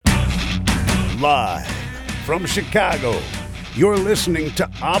Live from Chicago, you're listening to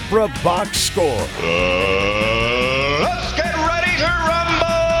Opera Box Score. Let's get ready to rumble!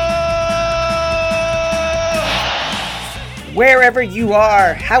 Wherever you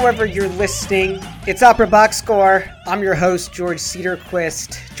are, however you're listening, it's Opera Box Score. I'm your host, George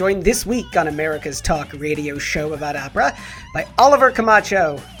Cedarquist, joined this week on America's Talk radio show about opera by Oliver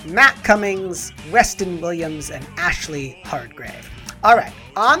Camacho, Matt Cummings, Weston Williams, and Ashley Hardgrave. All right,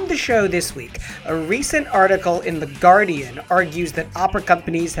 on the show this week, a recent article in The Guardian argues that opera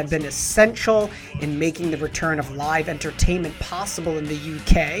companies have been essential in making the return of live entertainment possible in the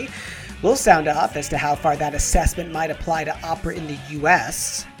UK. We'll sound off as to how far that assessment might apply to opera in the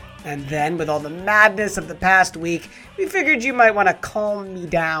US. And then, with all the madness of the past week, we figured you might want a Calm Me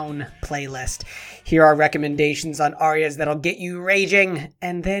Down playlist. Here are recommendations on arias that'll get you raging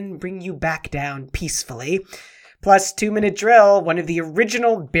and then bring you back down peacefully. Plus, 2-minute drill, one of the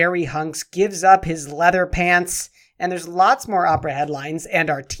original Barry Hunks gives up his leather pants. And there's lots more opera headlines and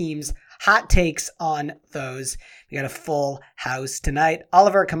our team's hot takes on those. We got a full house tonight.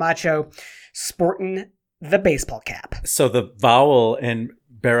 Oliver Camacho sporting the baseball cap. So the vowel in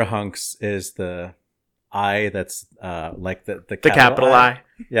Barry Hunks is the I that's like the capital I.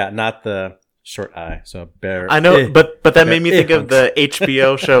 Yeah, not the short I. So Barry. I know, but that made me think of the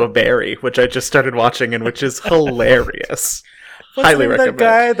HBO show Barry, which I just started watching and which is hilarious. Highly recommend. The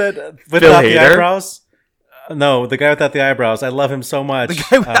guy that without the eyebrows. No, the guy without the eyebrows. I love him so much. The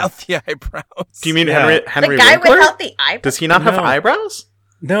guy without the eyebrows. Do you mean Henry the guy Winkler? without the eyebrows? Does he not have eyebrows?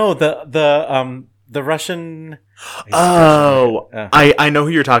 No, the Russian. Oh, I know who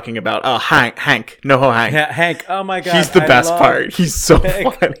you're talking about. Oh, Hank. NoHo Hank. Yeah, Hank. Oh my God, he's the best part. He's so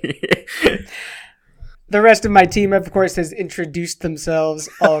funny. The rest of my team, of course, has introduced themselves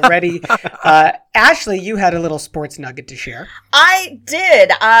already. Ashley, you had a little sports nugget to share. I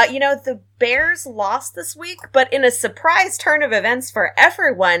did. The Bears lost this week, but in a surprise turn of events for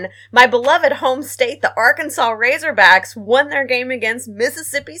everyone, my beloved home state, the Arkansas Razorbacks, won their game against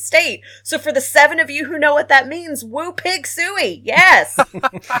Mississippi State. So for the 7 of you who know what that means, woo pig suey. Yes.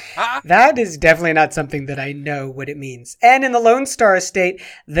 That is definitely not something that I know what it means. And in the Lone Star State,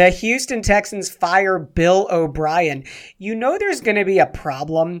 the Houston Texans fire Bill O'Brien. You know there's going to be a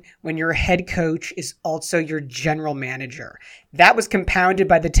problem when your head coach is also your general manager. That was compounded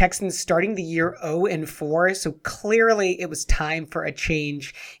by the Texans starting the year 0-4, so clearly it was time for a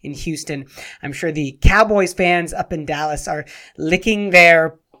change in Houston. I'm sure the Cowboys fans up in Dallas are licking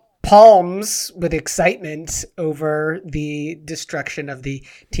their palms with excitement over the destruction of the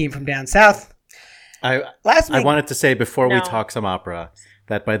team from down south. I wanted to say before we talk some opera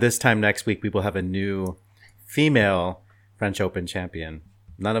that by this time next week we will have a new female French Open champion.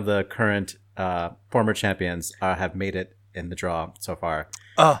 None of the current former champions have made it in the draw so far.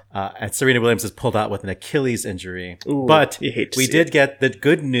 And Serena Williams is pulled out with an Achilles injury. Ooh, but we did get the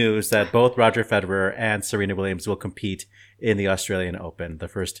good news that both Roger Federer and Serena Williams will compete in the Australian Open, the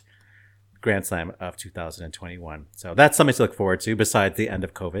first Grand Slam of 2021. So that's something to look forward to besides the end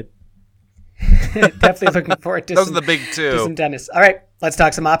of COVID. Definitely looking forward to those are the big two. To some tennis. All right, let's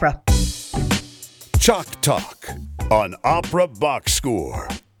talk some opera. Chalk Talk on Opera Box Score.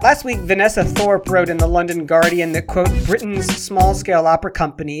 Last week, Vanessa Thorpe wrote in the London Guardian that, quote, Britain's small-scale opera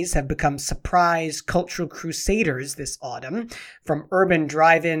companies have become surprise cultural crusaders this autumn. From urban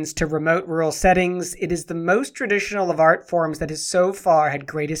drive-ins to remote rural settings, it is the most traditional of art forms that has so far had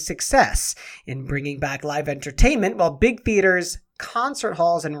greatest success in bringing back live entertainment, while big theaters, concert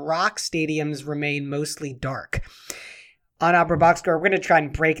halls, and rock stadiums remain mostly dark. On Opera Box Score, we're going to try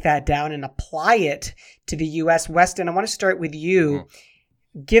and break that down and apply it to the U.S. Weston. I want to start with you.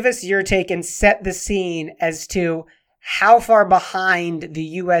 Give us your take and set the scene as to how far behind the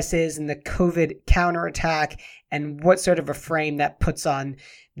U.S. is in the COVID counterattack and what sort of a frame that puts on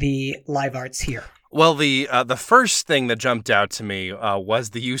the live arts here. Well, the first thing that jumped out to me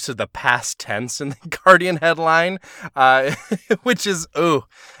was the use of the past tense in the Guardian headline, which is,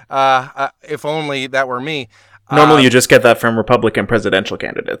 if only that were me. Normally you just get that from Republican presidential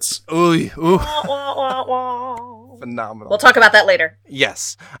candidates. Ooh. Phenomenal. We'll talk about that later.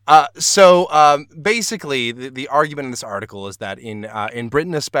 Yes. So basically, the argument in this article is that in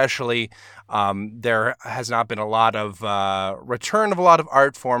Britain especially, there has not been a lot of return of a lot of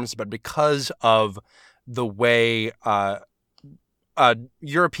art forms, but because of the way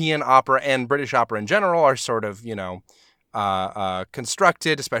European opera and British opera in general are sort of,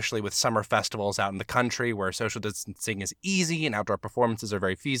 constructed, especially with summer festivals out in the country where social distancing is easy and outdoor performances are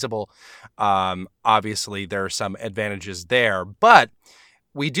very feasible. Obviously, there are some advantages there, but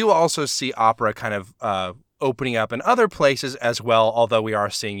we do also see opera kind of opening up in other places as well, although we are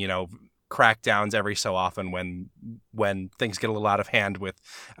seeing, crackdowns every so often when things get a little out of hand with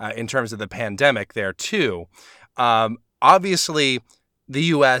in terms of the pandemic there too. Obviously, the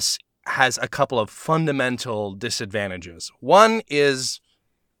U.S. has a couple of fundamental disadvantages. One is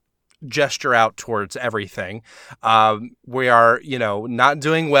gesture out towards everything. We are, not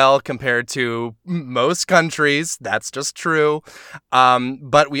doing well compared to most countries. That's just true.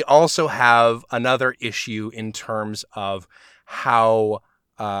 But we also have another issue in terms of how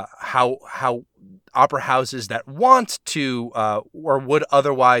opera houses that want to or would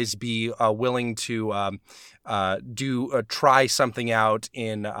otherwise be willing to try something out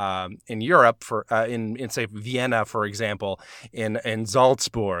in Europe for in say Vienna, for example, in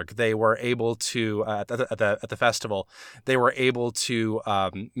Salzburg, they were able to at the festival, they were able to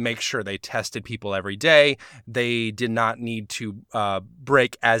make sure they tested people every day. They did not need to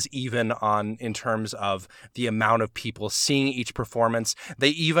break as even on in terms of the amount of people seeing each performance. They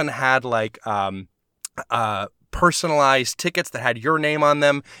even had personalized tickets that had your name on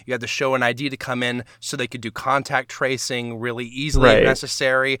them. You had to show an ID to come in so they could do contact tracing really easily if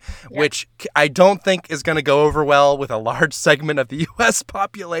necessary, which I don't think is going to go over well with a large segment of the U.S.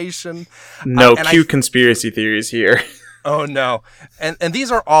 population. No, cue conspiracy theories here. Oh, no. And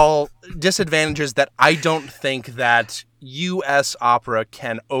these are all disadvantages that I don't think that U.S. opera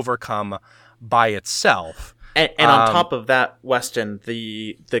can overcome by itself. And on top of that, Weston,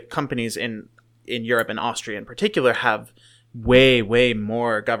 the companies in Europe and Austria in particular have way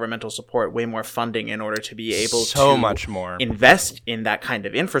more governmental support, way more funding in order to be able so much more invest in that kind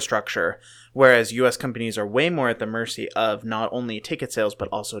of infrastructure, whereas US companies are way more at the mercy of not only ticket sales but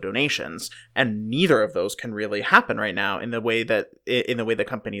also donations, and neither of those can really happen right now in the way that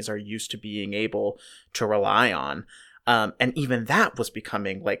companies are used to being able to rely on. And even that was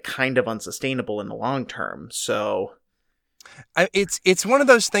becoming kind of unsustainable in the long term. So it's one of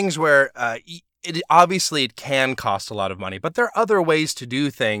those things where it can cost a lot of money, but there are other ways to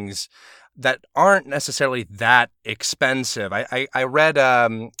do things that aren't necessarily that expensive. I read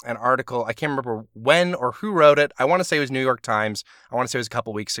an article, I can't remember when or who wrote it. I want to say it was New York Times. I want to say it was a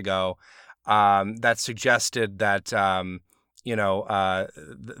couple weeks ago, that suggested that,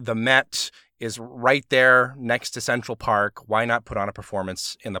 the Met is right there next to Central Park. Why not put on a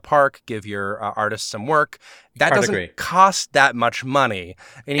performance in the park, give your artists some work? That doesn't cost that much money.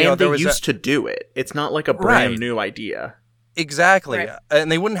 And they used to do it. It's not like a brand new idea. Exactly. Right.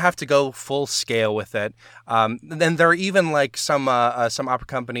 And they wouldn't have to go full scale with it. Then there are even some opera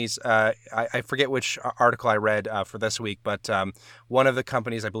companies, I forget which article I read for this week, but one of the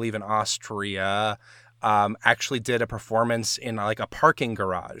companies, I believe in Austria, actually did a performance in a parking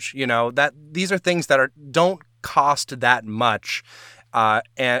garage. These are things that don't cost that much,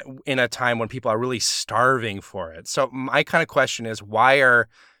 and in a time when people are really starving for it. So my kind of question is, why are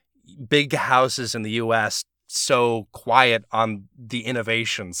big houses in the U.S. so quiet on the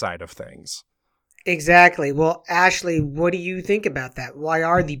innovation side of things? Exactly. Well, Ashley, what do you think about that? Why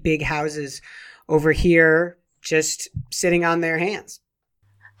are the big houses over here just sitting on their hands?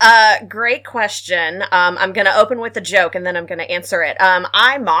 Great question. I'm going to open with a joke and then I'm going to answer it.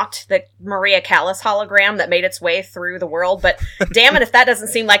 I mocked the Maria Callas hologram that made its way through the world, but damn it if that doesn't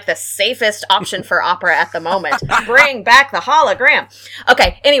seem like the safest option for opera at the moment. Bring back the hologram.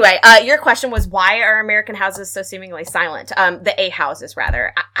 Okay, anyway, your question was, why are American houses so seemingly silent? The A houses,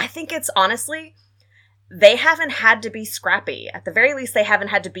 rather. I think it's honestly, they haven't had to be scrappy. At the very least, they haven't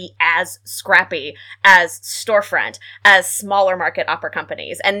had to be as scrappy as Storefront, as smaller market opera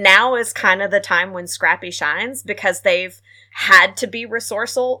companies. And now is kind of the time when scrappy shines, because they've had to be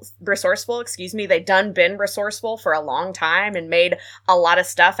resourceful. They've been resourceful for a long time and made a lot of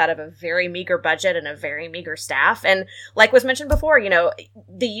stuff out of a very meager budget and a very meager staff. And like was mentioned before,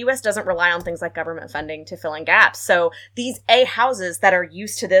 the U.S. doesn't rely on things like government funding to fill in gaps. So these A houses that are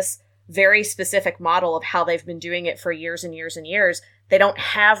used to this very specific model of how they've been doing it for years and years and years, they don't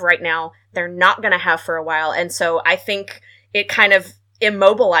have right now. They're not going to have for a while. And so I think it kind of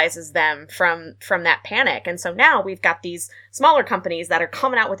immobilizes them from that panic. And so now we've got these smaller companies that are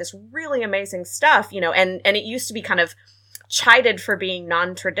coming out with this really amazing stuff, and it used to be kind of chided for being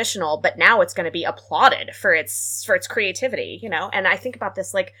non-traditional, but now it's going to be applauded for its creativity, And I think about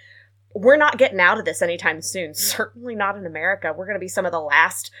this, we're not getting out of this anytime soon. Certainly not in America. We're going to be some of the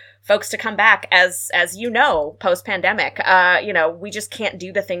last folks to come back, as post-pandemic. We just can't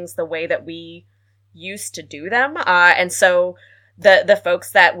do the things the way that we used to do them. And so the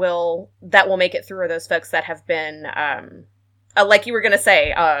folks that will make it through are those folks that have been, like you were going to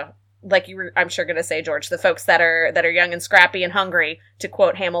say, I'm sure going to say, George, the folks that are young and scrappy and hungry, to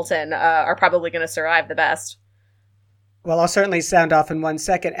quote Hamilton, are probably going to survive the best. Well, I'll certainly sound off in 1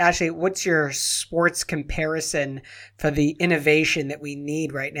 second. Ashley, what's your sports comparison for the innovation that we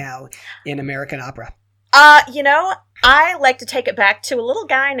need right now in American opera? I like to take it back to a little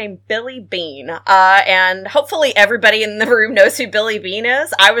guy named Billy Bean. And hopefully everybody in the room knows who Billy Bean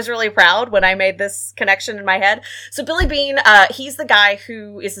is. I was really proud when I made this connection in my head. So Billy Bean, he's the guy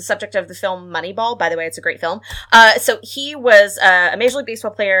who is the subject of the film Moneyball. By the way, it's a great film. So he was a Major League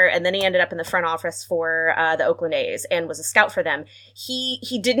Baseball player, and then he ended up in the front office for the Oakland A's and was a scout for them.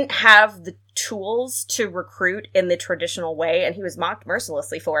 He didn't have the tools to recruit in the traditional way, and he was mocked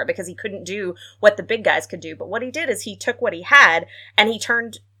mercilessly for it because he couldn't do what the big guys could do. But what he did is he took what he had and he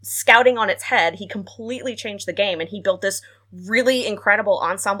turned scouting on its head. He completely changed the game, and he built this really incredible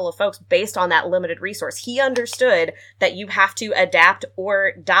ensemble of folks based on that limited resource. He understood that you have to adapt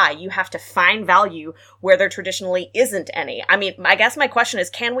or die. You have to find value where there traditionally isn't any. I mean, I guess my question is,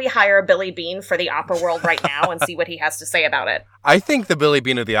 can we hire Billy Bean for the opera world right now and see what he has to say about it? I think the Billy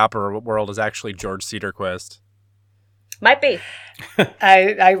Bean of the opera world is actually George Cedarquist. Might be.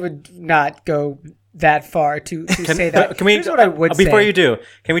 I would not go that far to say that. Can we? Here's what I would before say. you do,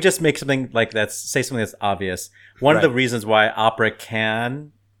 can we just make something like that? Say something that's obvious. One of the reasons why opera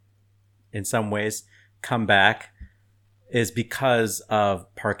can, in some ways, come back is because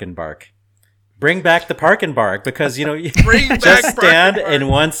of Park and Bark. Bring back the Park and Bark, because you just stand in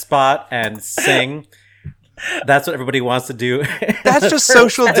one spot and sing. That's what everybody wants to do. That's just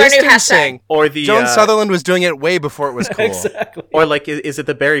social distancing. Or the Joan Sutherland was doing it way before it was cool. Exactly. Or like, is it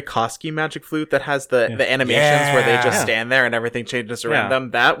the Barry Kosky magic flute that has the animations where they just stand there and everything changes around them?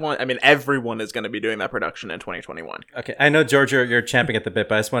 That one, I mean, everyone is going to be doing that production in 2021. Okay, I know, George, you're champing at the bit,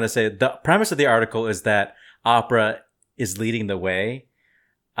 but I just want to say the premise of the article is that opera is leading the way.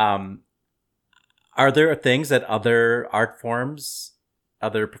 Are there things that other art forms,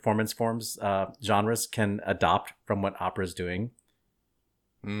 other performance forms, genres can adopt from what opera is doing?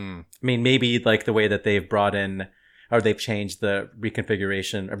 I mean, maybe like the way that they've brought in, or they've changed the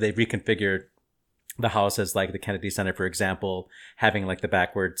reconfiguration, or they've reconfigured the houses, like the Kennedy Center, for example, having like the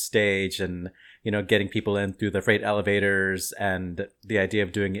backward stage and, getting people in through the freight elevators, and the idea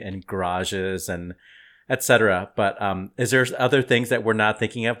of doing it in garages and etc. But is there other things that we're not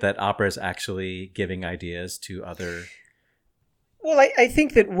thinking of that opera is actually giving ideas to other? Well, I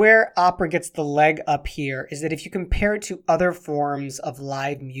think that where opera gets the leg up here is that if you compare it to other forms of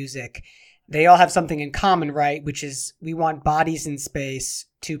live music, they all have something in common, right? Which is we want bodies in space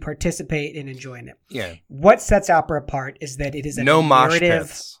to participate in enjoying it. Yeah. What sets opera apart is that it is a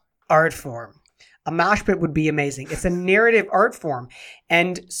narrative art form. A mosh pit would be amazing. It's a narrative art form.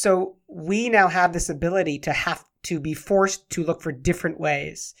 And so we now have this ability to have to be forced to look for different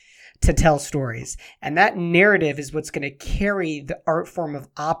ways to tell stories. And that narrative is what's going to carry the art form of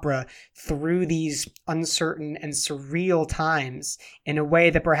opera through these uncertain and surreal times in a way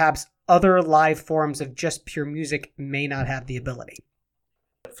that perhaps other live forms of just pure music may not have the ability.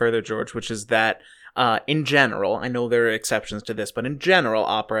 Further, George, which is that in general, I know there are exceptions to this, but in general,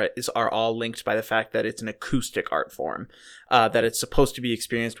 opera are all linked by the fact that it's an acoustic art form, that it's supposed to be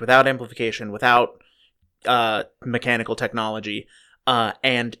experienced without amplification, without mechanical technology.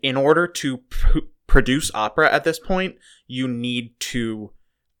 And in order to produce opera at this point, you need to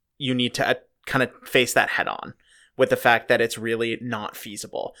kind of face that head on with the fact that it's really not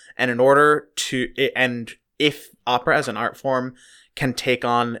feasible. And in order to, and if opera as an art form can take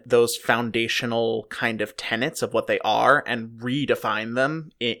on those foundational kind of tenets of what they are and redefine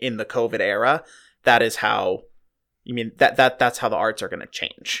them in the COVID era, that is how, that's how the arts are going to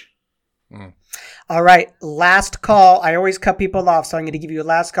change. All right, last call. I always cut people off, so I'm going to give you a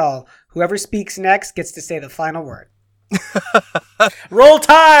last call. Whoever speaks next gets to say the final word. Roll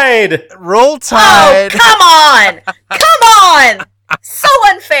Tide! Roll Tide! Oh, come on! Come on! So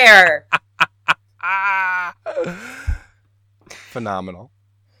unfair! Phenomenal.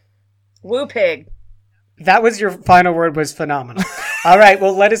 Woo pig. That was your final word, was phenomenal. All right,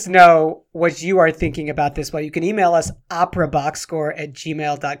 well, let us know what you are thinking about this. Well, you can email us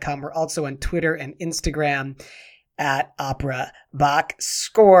operaboxscore@gmail.com. We're also on Twitter and Instagram at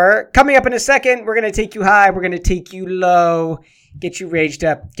operaboxscore. Coming up in a second, we're going to take you high, we're going to take you low, get you raged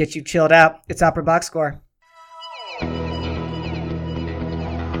up, get you chilled out. It's Opera Box Score.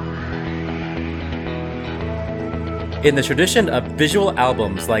 In the tradition of visual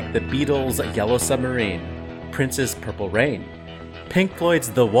albums like the Beatles' Yellow Submarine, Prince's Purple Rain, Pink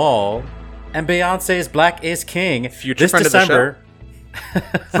Floyd's The Wall, and Beyonce's Black is King, Future this friend December...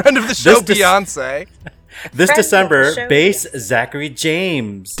 Friend of the show, Beyonce. This Friend December, of the show, bass Zachary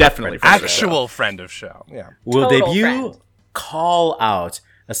James. Definitely. Actual friend of show. Yeah. Will Total debut friend. Call Out,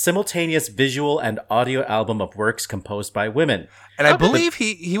 a simultaneous visual and audio album of works composed by women. And I believe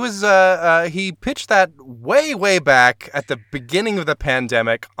he pitched that way back at the beginning of the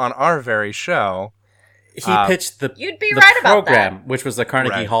pandemic on our very show. He pitched the You'd be right about program, that. which was the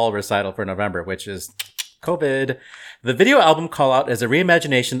Carnegie Hall recital for November, which is COVID. The video album Call Out is a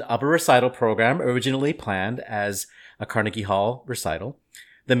reimagination of a recital program originally planned as a Carnegie Hall recital.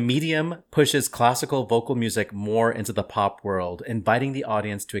 The medium pushes classical vocal music more into the pop world, inviting the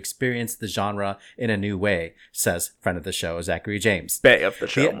audience to experience the genre in a new way, says friend of the show, Zachary James. Bay of the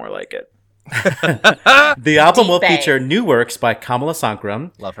show, more like it. The album will feature new works by Kamala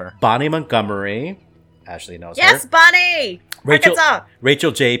Sankaram, love her, Bonnie Montgomery, Ashley knows her. Yes, Bonnie!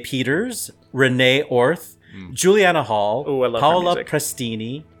 Rachel J. Peters, Renee Orth, Juliana Hall, Paola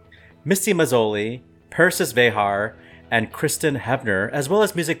Prestini, Misty Mazzoli, Persis Vehar, and Kristen Hebner, as well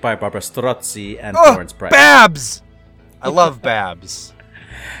as music by Barbara Strozzi and Florence Price. Babs! I love Babs,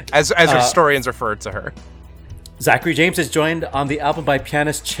 as historians refer to her. Zachary James is joined on the album by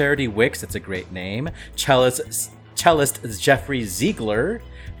pianist Charity Wicks, that's a great name, cellist Jeffrey Ziegler,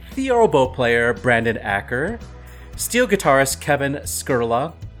 theorbo player Brandon Acker, steel guitarist Kevin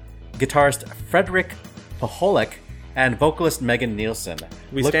Skurla, guitarist Frederick Paholek, and vocalist Megan Nielsen.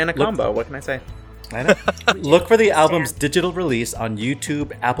 We stand a combo, what can I say? I know. Look for the album's digital release on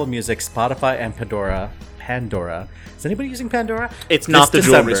YouTube, Apple Music, Spotify, and Pandora. Is anybody using Pandora? It's not the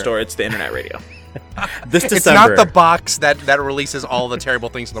jewelry store, it's the internet radio. This December. It's not the box that releases all the terrible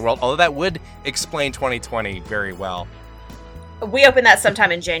things in the world, although that would explain 2020 very well. We opened that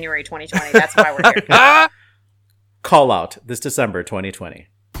sometime in January 2020. That's why we're here. Call Out this December 2020.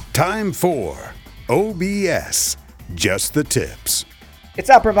 Time for OBS. Just the tips. It's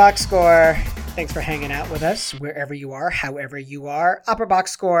Opera Box Score. Thanks for hanging out with us wherever you are, however you are.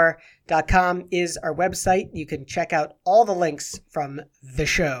 OperaBoxScore.com is our website. You can check out all the links from the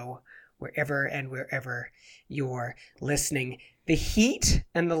show wherever you're listening. The Heat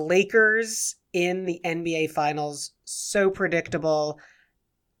and the Lakers in the NBA Finals, so predictable.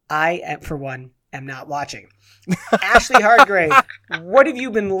 I, for one, am not watching. Ashley Hardgrave, what have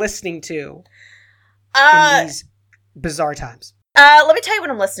you been listening to in these bizarre times? Let me tell you what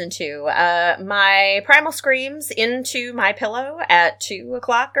I'm listening to. My Primal Screams into my pillow at 2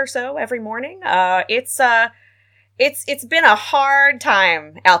 o'clock or so every morning. It's been a hard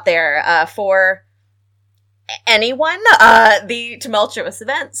time out there for anyone. The tumultuous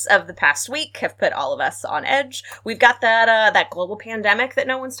events of the past week have put all of us on edge. We've got that global pandemic that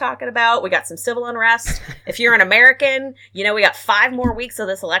no one's talking about. We got some civil unrest. If you're an American, we got 5 more weeks of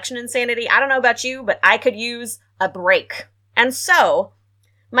this election insanity. I don't know about you, but I could use a break. And so,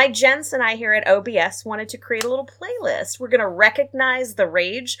 my gents and I here at OBS wanted to create a little playlist. We're going to recognize the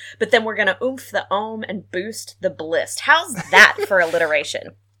rage, but then we're going to oomph the ohm and boost the bliss. How's that for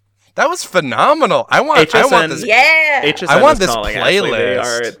alliteration? That was phenomenal. I want this. Yeah. HSN I want this calling,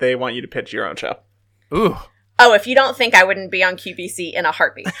 playlist. They want you to pitch your own show. Ooh. Oh, if you don't think I wouldn't be on QVC in a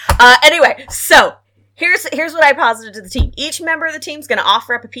heartbeat. Anyway, so here's what I posited to the team. Each member of the team is going to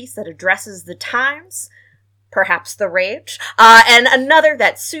offer up a piece that addresses the times, perhaps the rage, and another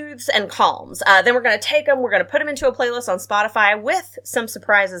that soothes and calms. Then we're going to take them, we're going to put them into a playlist on Spotify with some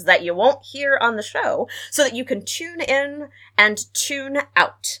surprises that you won't hear on the show so that you can tune in and tune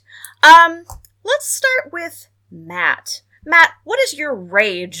out. Let's start with Matt. Matt, what is your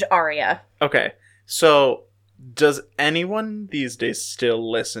rage aria? Okay, so does anyone these days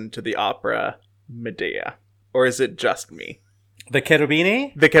still listen to the opera Medea? Or is it just me? The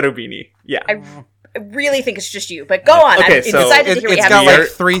Cherubini? The Cherubini, yeah. I really think it's just you, but go on. Okay, I'm so excited to hear what you have to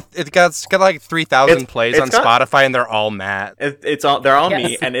say. It's got like 3,000 plays on Spotify, and they're all Matt. They're all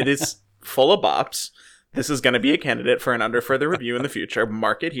me, and it is full of bops. This is going to be a candidate for an under further review in the future.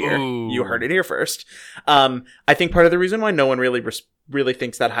 Mark it here. Ooh. You heard it here first. I think part of the reason why no one really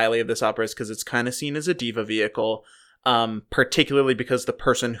thinks that highly of this opera is because it's kind of seen as a diva vehicle, particularly because the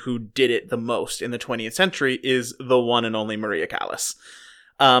person who did it the most in the 20th century is the one and only Maria Callas.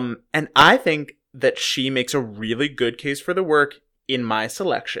 And I think that she makes a really good case for the work in my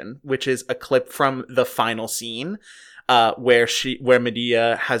selection, which is a clip from the final scene, where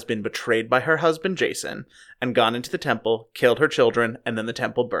Medea has been betrayed by her husband Jason and gone into the temple, killed her children, and then the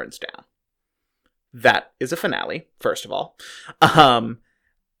temple burns down. That is a finale, first of all.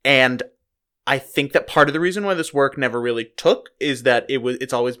 And I think that part of the reason why this work never really took is that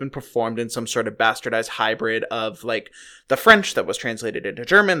it's always been performed in some sort of bastardized hybrid of like the French that was translated into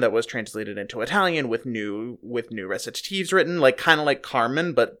German, that was translated into Italian with new recitatives written, like kind of like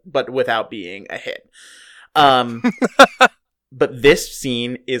Carmen, but without being a hit. But this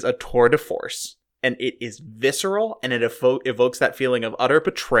scene is a tour de force. and it is visceral, and it evokes that feeling of utter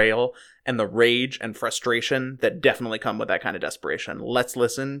betrayal and the rage and frustration that definitely come with that kind of desperation. Let's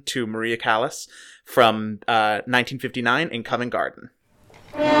listen to Maria Callas from 1959 in Covent Garden.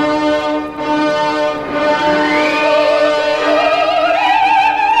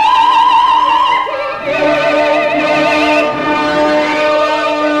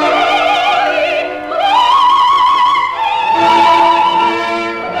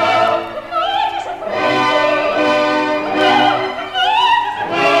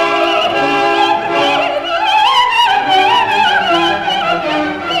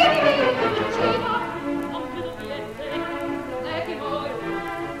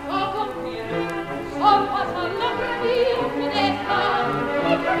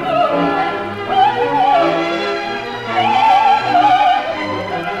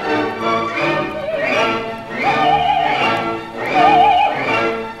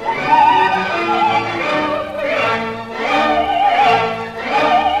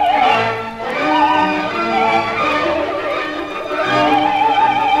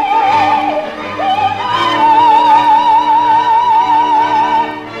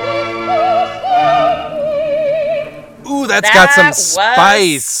 That's got some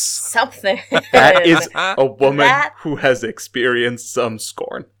spice. Something. That is a woman who has experienced some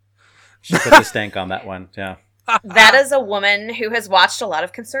scorn. She put the stank on that one, yeah. That is a woman who has watched a lot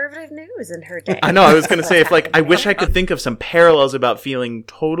of conservative news in her day. I know, I was going to say, I wish I could think of some parallels about feeling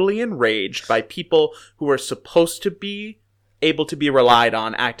totally enraged by people who are supposed to be able to be relied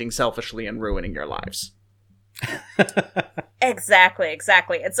on acting selfishly and ruining your lives.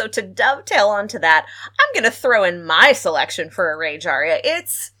 Exactly. And so to dovetail onto that, I'm going to throw in my selection for a rage aria.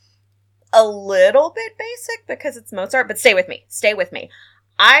 It's a little bit basic because it's Mozart, but stay with me.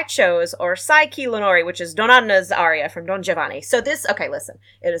 I chose Orsai chi l'onore, which is Donna's aria from Don Giovanni. So listen,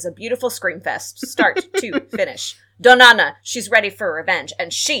 it is a beautiful scream fest, start to finish. Donna, she's ready for revenge,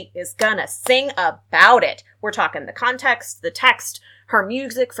 and she is gonna sing about it. We're talking the context, the text, her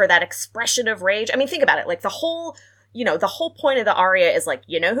music for that expression of rage. I mean, think about it. Like the whole point of the aria is like,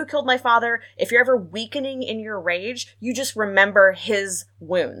 you know who killed my father? If you're ever weakening in your rage, you just remember his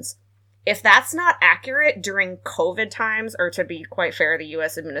wounds. If that's not accurate during COVID times, or to be quite fair, the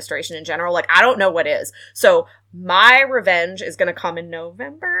U.S. administration in general, I don't know what is. So my revenge is going to come in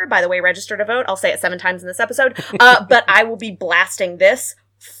November. By the way, register to vote. I'll say it 7 times in this episode. But I will be blasting this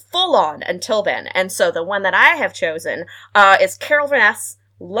full on until then. And so the one that I have chosen is Carol Verness,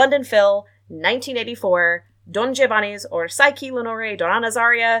 London Phil, 1984, Don Giovanni's Orsai chi l'onore, Donna's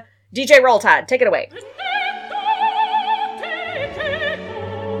aria. DJ Roll Tide, take it away.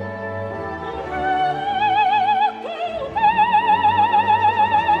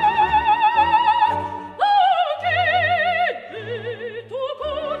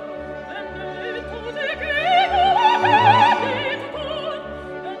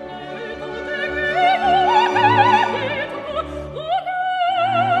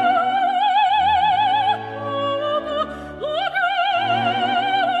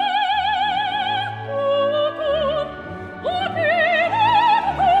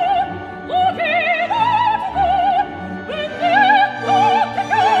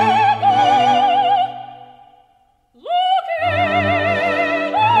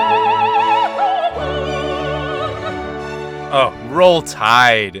 Roll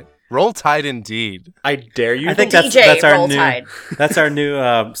Tide. Roll Tide indeed. I dare you. I think that's our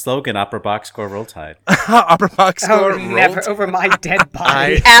new slogan, Opera Box Score Roll Tide. Opera Box Score never over my dead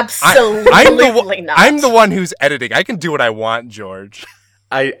body. Absolutely not. I'm the one who's editing. I can do what I want, George.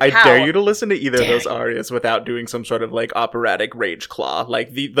 I dare you to listen to either of those arias without doing some sort of operatic rage claw.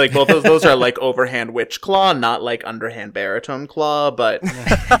 Both of those are overhand witch claw, not underhand baritone claw. But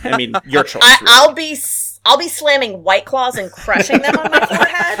I mean, your choice. I'll be slamming White Claws and crushing them on my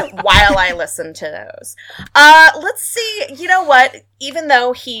forehead while I listen to those. Let's see. You know what? Even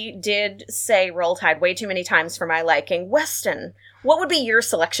though he did say Roll Tide way too many times for my liking, Weston, what would be your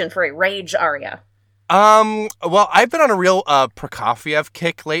selection for a rage aria? Well, I've been on a real Prokofiev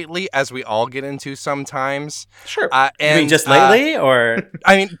kick lately, as we all get into sometimes. Sure. And, you mean just lately, or?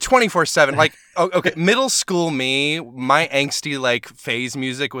 I mean, 24/7. Okay, middle school me, my angsty, phase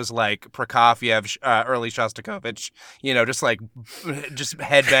music was Prokofiev, early Shostakovich, just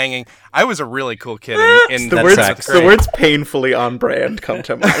headbanging. I was a really cool kid in the words painfully on brand come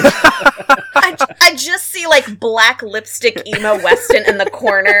to mind. I just see black lipstick emo Weston in the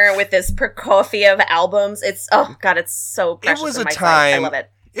corner with this Prokofiev albums. It's it's so precious. It was in a my time. Sight. I love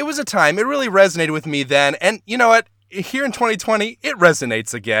it. It was a time. It really resonated with me then. And you know what? here in 2020, it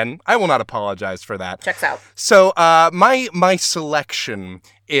resonates again. I will not apologize for that. Checks out. So my selection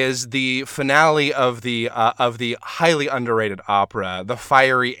is the finale of the highly underrated opera, The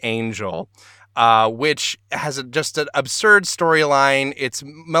Fiery Angel, which has just an absurd storyline. It's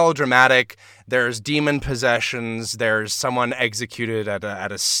melodramatic. There's demon possessions. There's someone executed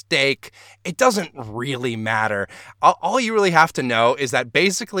at a stake. It doesn't really matter. All you really have to know is that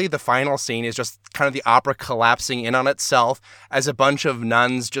basically the final scene is just kind of the opera collapsing in on itself as a bunch of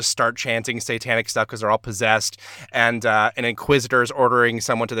nuns just start chanting satanic stuff because they're all possessed, and an inquisitor is ordering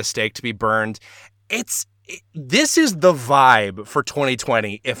someone to the stake to be burned. This is the vibe for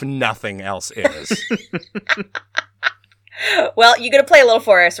 2020, if nothing else is. Well, you're going to play a little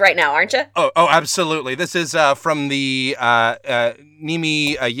for us right now, aren't you? Oh, absolutely. This is from the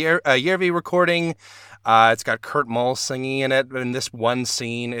Nimi Järvi recording. It's got Kurt Moll singing in it in this one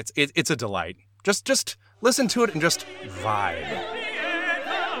scene. It's a delight. Just listen to it and just vibe.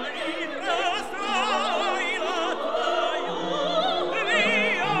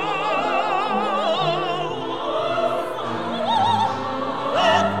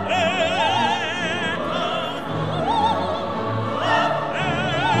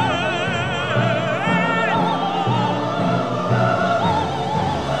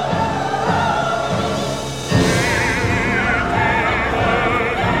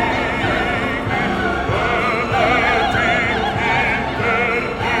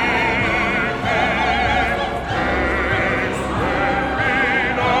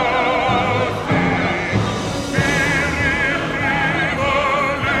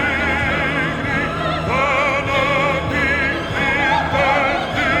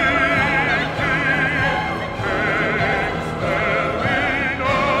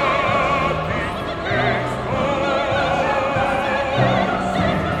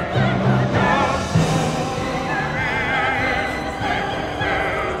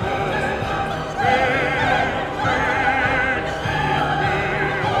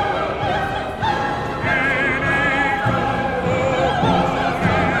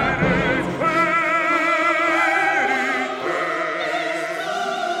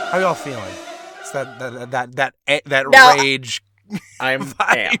 How y'all feeling? It's that now, rage. I'm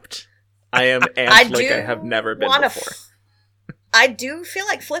vibe. amped. I am amped like I have never been before. I do feel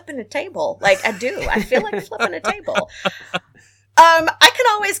like flipping a table. Like, I do. I feel like flipping a table. I can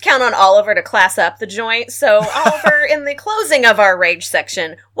always count on Oliver to class up the joint. So, Oliver, in the closing of our rage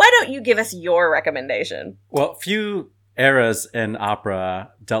section, why don't you give us your recommendation? Well, few eras in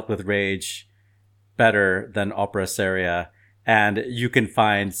opera dealt with rage better than opera seria. And you can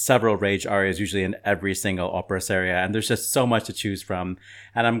find several rage arias usually in every single opera seria. And there's just so much to choose from.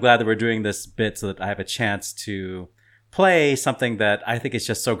 And I'm glad that we're doing this bit so that I have a chance to play something that I think is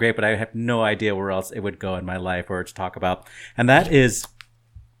just so great, but I have no idea where else it would go in my life or to talk about. And that is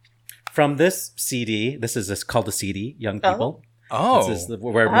from this CD. This is called a CD, Young People. Oh. This is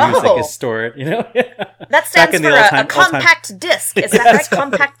where music is stored, you know? That stands for a compact disc. Is that right?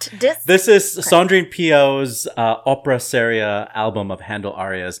 Compact disc? This is Sandrine Piau's opera seria album of Handel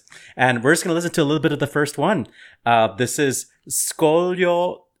arias. And we're just going to listen to a little bit of the first one. This is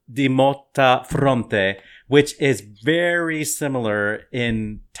Scoglio di Motta Fronte, which is very similar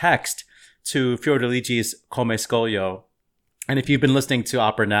in text to Fiordaligi's Come Scoglio. And if you've been listening to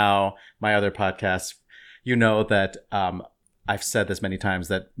Opera Now, my other podcast, you know that I've said this many times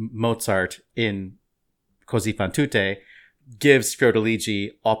that Mozart in Così fan tutte gives Fiordaligi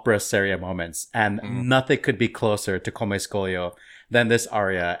opera seria moments, and nothing could be closer to Come Scoglio than this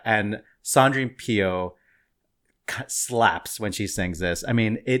aria. And Sandrine Piau slaps when she sings this. I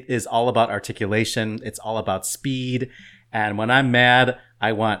mean, it is all about articulation. It's all about speed. And when I'm mad,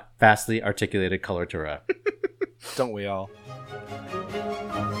 I want fastly articulated coloratura. Don't we all?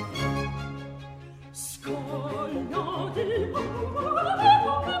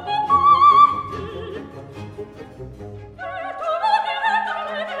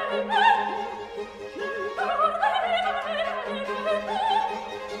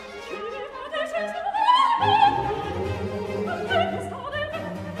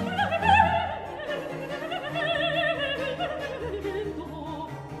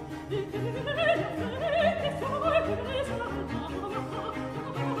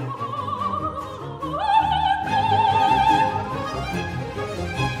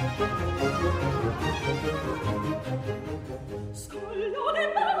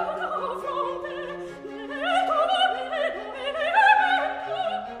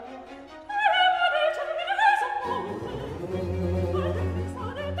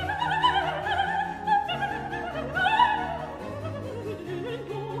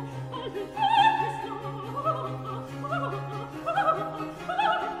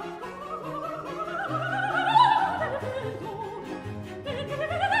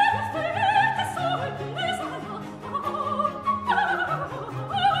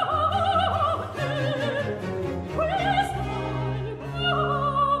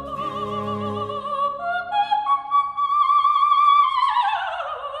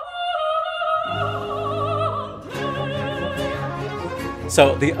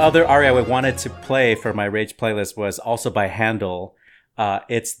 So the other aria I wanted to play for my Rage playlist was also by Handel.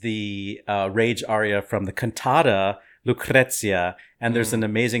 It's the Rage aria from the cantata Lucrezia, and there's an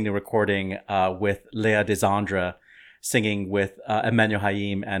amazing new recording with Léa Desandres singing with Emmanuel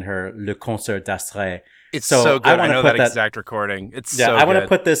Haïm and her Le Concert d'Astrais. It's so good. I know that exact recording. I want to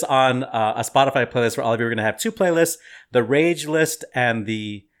put this on a Spotify playlist for all of you. We're going to have two playlists, the Rage list and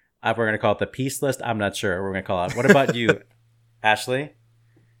the, we're going to call it the Peace list. I'm not sure what we're going to call it. What about you, Ashley?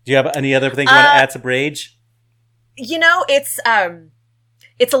 Do you have any other things you want to add to Rage? You know, it's a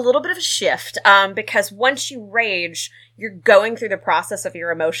little bit of a shift because once you rage, you're going through the process of your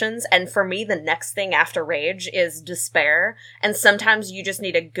emotions. And for me, the next thing after rage is despair. And sometimes you just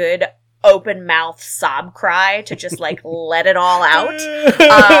need a good open mouth sob cry to just like let it all out.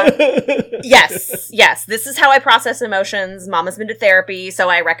 Yes. This is how I process emotions. Mama's been to therapy, so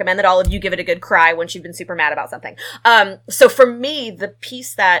I recommend that all of you give it a good cry once you've been super mad about something. So for me, the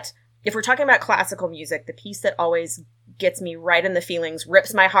piece that, if we're talking about classical music, the piece that always gets me right in the feelings,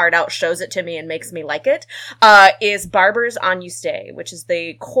 rips my heart out, shows it to me, and makes me like it, is Barber's Agnus Dei, which is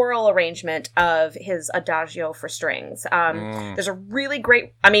the choral arrangement of his Adagio for strings. There's a really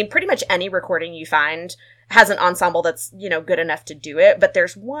great, pretty much any recording you find has an ensemble that's, good enough to do it, but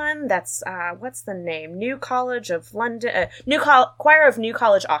there's one that's, what's the name? New College of London, Choir of New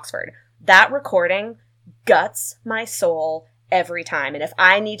College, Oxford. That recording guts my soul every time. And if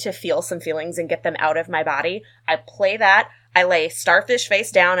I need to feel some feelings and get them out of my body, I play that, I lay starfish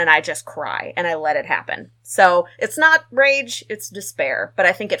face down, and I just cry, and I let it happen. So it's not rage, it's despair, but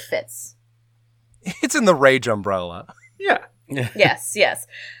I think it fits. It's in the rage umbrella. Yeah. Yes.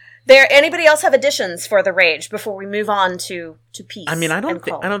 There, anybody else have additions for the rage before we move on to peace? I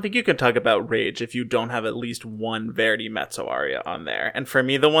don't think you can talk about rage if you don't have at least one Verdi mezzo aria on there. And for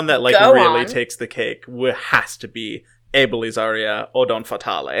me, the one that really takes the cake has to be Eboli's aria O Don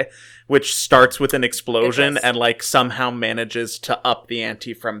Fatale, which starts with an explosion and somehow manages to up the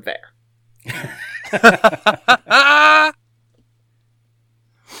ante from there.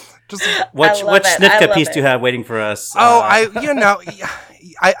 Which Schnittke piece do you have waiting for us? I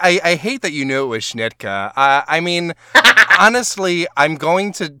hate that you knew it was Schnittke. Honestly, I'm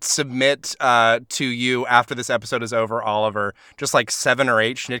going to submit to you after this episode is over, Oliver, just 7 or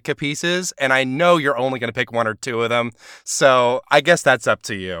 8 Schnittke pieces, and I know you're only going to pick 1 or 2 of them, so I guess that's up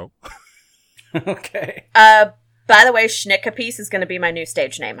to you. Okay. By the way, Schnittke piece is going to be my new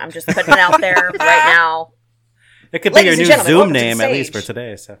stage name. I'm just putting it out there right now. It could be your new Zoom name, at least for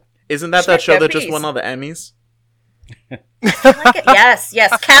today. So, isn't that show that just won all the Emmys? I like it. Yes.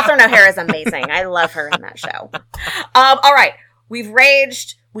 Catherine O'Hara is amazing. I love her in that show. All right. We've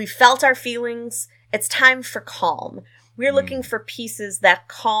raged. We've felt our feelings. It's time for calm. We're looking for pieces that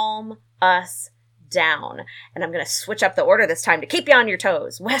calm us down. And I'm going to switch up the order this time to keep you on your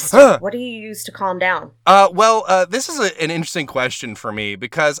toes. Weston, what do you use to calm down? This is an interesting question for me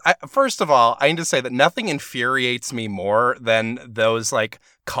because, first of all, I need to say that nothing infuriates me more than those,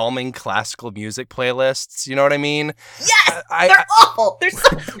 calming classical music playlists. You know what I mean? Yes! They're awful!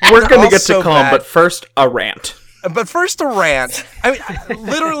 We're going to get to calm, but first, a rant.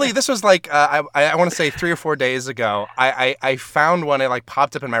 Literally, this was I want to say 3 or 4 days ago. I found one. It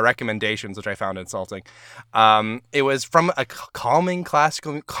popped up in my recommendations, which I found insulting. It was from a calming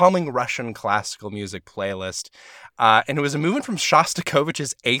Russian classical music playlist. And it was a movement from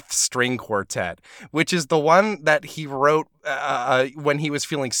Shostakovich's 8th String Quartet, which is the one that he wrote when he was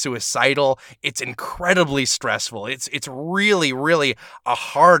feeling suicidal. It's incredibly stressful. It's really, really a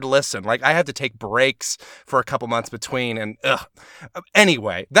hard listen. I had to take breaks for a couple months between, and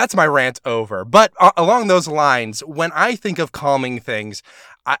anyway, that's my rant over. But along those lines, when I think of calming things,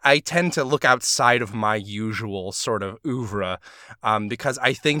 I tend to look outside of my usual sort of oeuvre, because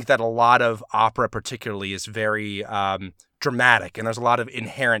I think that a lot of opera particularly is very dramatic, and there's a lot of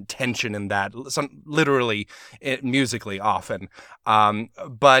inherent tension in that, literally musically often.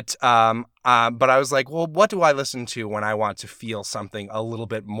 But I was like, well, what do I listen to when I want to feel something a little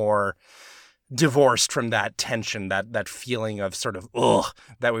bit more divorced from that tension, that feeling of sort of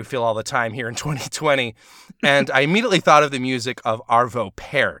that we feel all the time here in 2020. And I immediately thought of the music of Arvo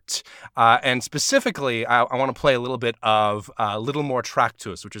Pärt. And specifically, I want to play a little bit of Little More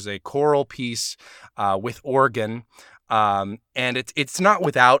Tractus, which is a choral piece with organ. And it's not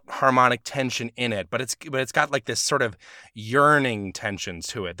without harmonic tension in it, but it's got this sort of yearning tension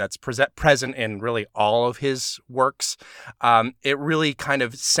to it that's present in really all of his works. It really kind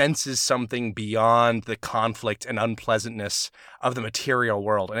of senses something beyond the conflict and unpleasantness of the material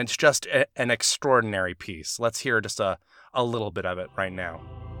world, and it's just an extraordinary piece. Let's hear just a little bit of it right now.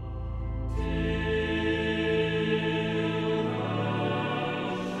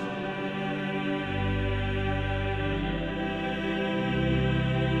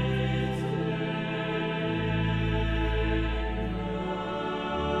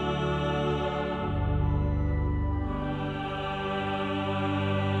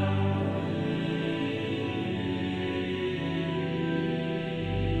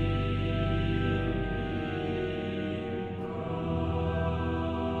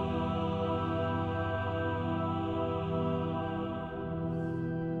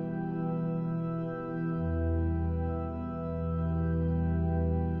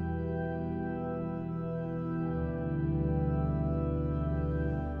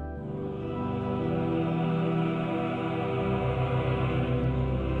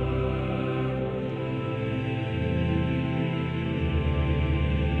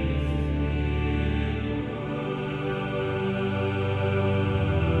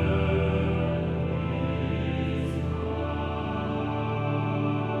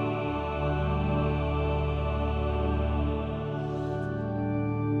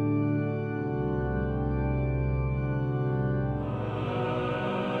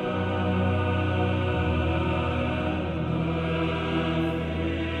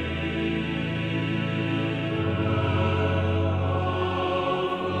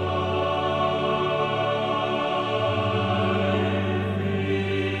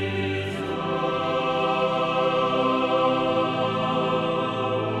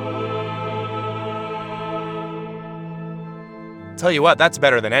 tell you what, that's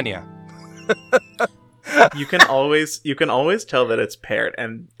better than Enya. You can always tell that it's paired,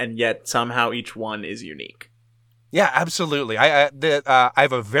 and yet somehow each one is unique. Yeah, absolutely. I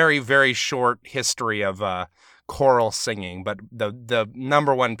have a very, very short history of choral singing, but the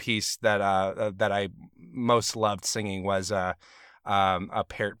number one piece that I most loved singing was a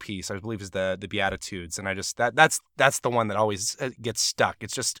paired piece. I believe is the Beatitudes, and I just that's the one that always gets stuck.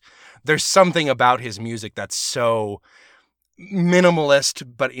 It's just there's something about his music that's so minimalist,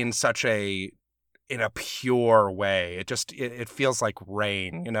 but in a pure way. It feels like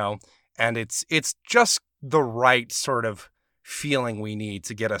rain, and it's just the right sort of feeling we need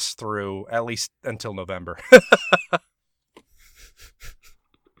to get us through at least until November.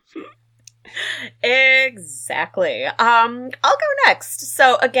 Exactly. I'll go next.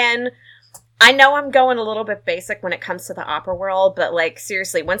 So again, I know I'm going a little bit basic when it comes to the opera world, but like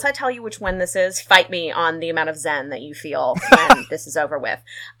seriously, once I tell you which one this is, fight me on the amount of zen that you feel when this is over with.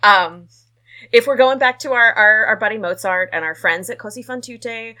 If we're going back to our buddy Mozart and our friends at Così fan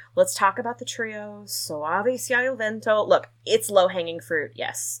tutte, let's talk about the trio Soave sia il vento. Look, it's low-hanging fruit,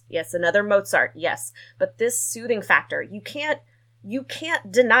 yes. Yes, another Mozart, yes. But this soothing factor, you can't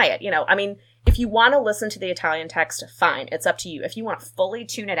deny it. I mean, if you want to listen to the Italian text, fine, it's up to you. If you want to fully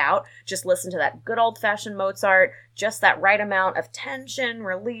tune it out, just listen to that good old-fashioned Mozart, just that right amount of tension,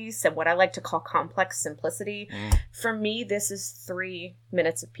 release, and what I like to call complex simplicity. For me, this is 3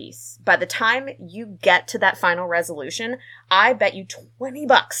 minutes of peace. By the time you get to that final resolution, I bet you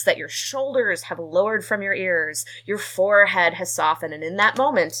 $20 that your shoulders have lowered from your ears, your forehead has softened, and in that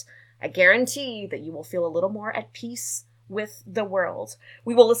moment, I guarantee that you will feel a little more at peace with the world.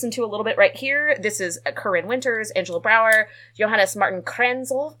 We will listen to a little bit right here. This is Corinne Winters, Angela Bauer, Johannes Martin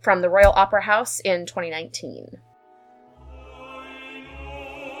Krenzel from the Royal Opera House in 2019.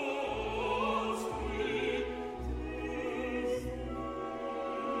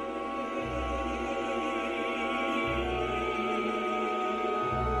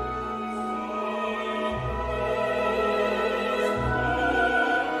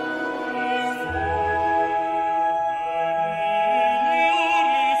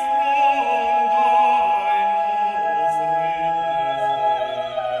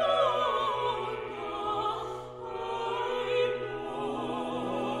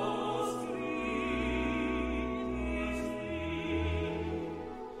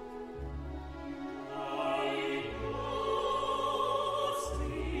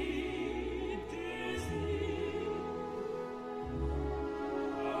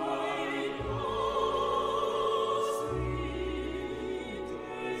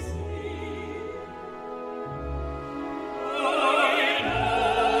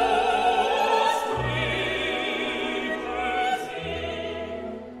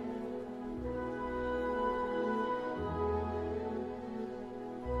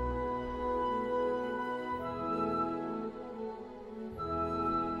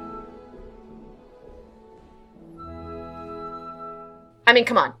 I mean,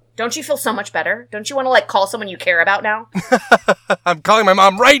 come on. Don't you feel so much better? Don't you want to, call someone you care about now? I'm calling my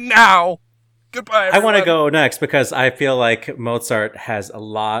mom right now. Goodbye, everyone. I want to go next because I feel like Mozart has a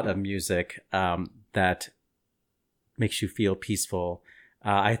lot of music that makes you feel peaceful.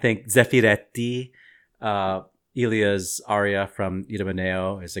 I think Zeffiretti, Ilia's aria from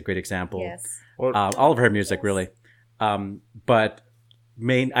Idomeneo is a great example. Yes. All of her music, really. But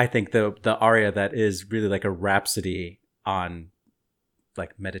I think the aria that is really like a rhapsody on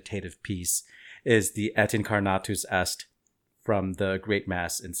meditative peace is the Et Incarnatus Est from the Great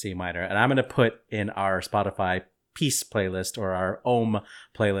Mass in C minor. And I'm going to put in our Spotify Peace playlist or our Om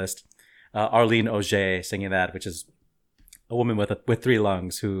playlist, Arlene Auger singing that, which is a woman with 3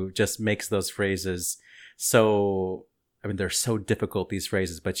 lungs who just makes those phrases they're so difficult, these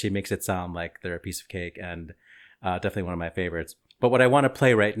phrases, but she makes it sound like they're a piece of cake, and definitely one of my favorites. But what I want to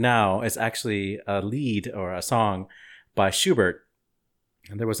play right now is actually a lead or a song by Schubert.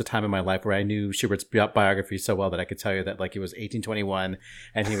 And there was a time in my life where I knew Schubert's biography so well that I could tell you that he was 1821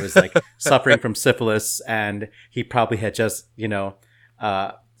 and he was suffering from syphilis, and he probably had just,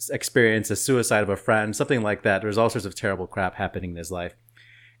 experienced a suicide of a friend, something like that. There was all sorts of terrible crap happening in his life.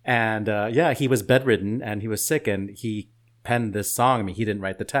 And he was bedridden and he was sick, and he penned this song. I mean, he didn't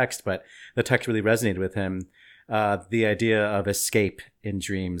write the text, but the text really resonated with him. The idea of escape in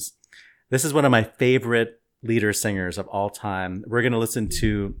dreams. This is one of my favorite leader singers of all time. We're going to listen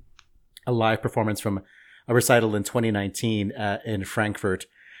to a live performance from a recital in 2019 in Frankfurt.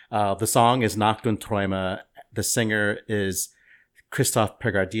 The song is Nacht und Träume. The singer is Christoph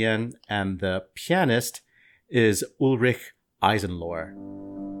Pergardien, and the pianist is Ulrich Eisenlohr.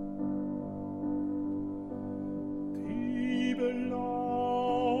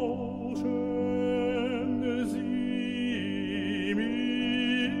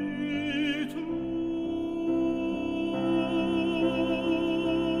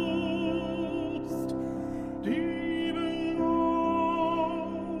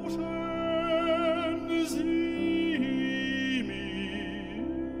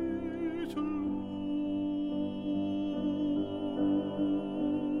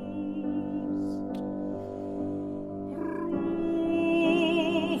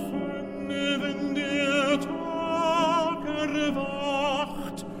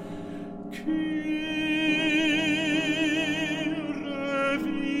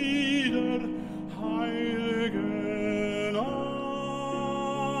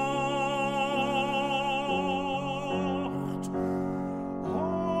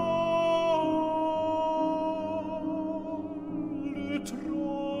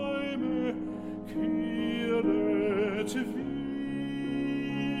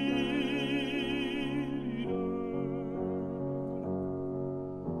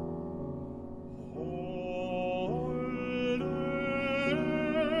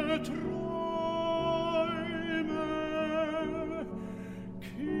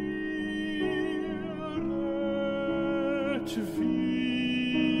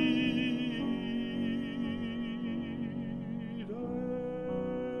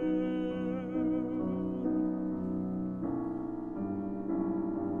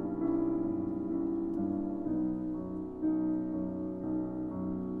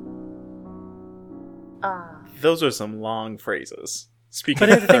 Those are some long phrases. Speaking but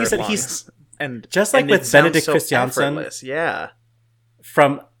of the thing is third that he's lungs. And just like and with it sounds Benedict so Christiansen, effortless. Yeah.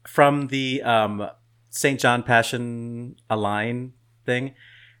 from the St. John Passion Align thing,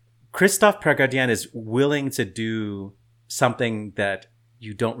 Christophe Pergardien is willing to do something that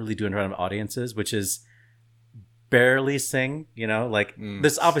you don't really do in front of audiences, which is barely sing, you know, like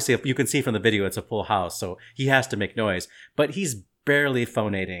this. Obviously, you can see from the video, it's a full house, so he has to make noise, but he's barely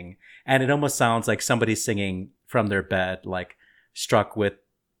phonating, and it almost sounds like somebody singing from their bed, like struck with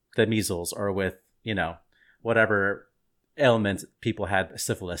the measles or with, you know, whatever ailment people had,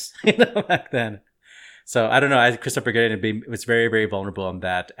 syphilis, you know, back then. So I don't know. Christopher Pergardien was very, very vulnerable on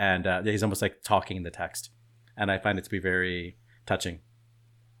that, and he's almost like talking in the text, and I find it to be very touching.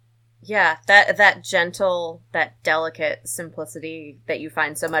 Yeah, that gentle, that delicate simplicity that you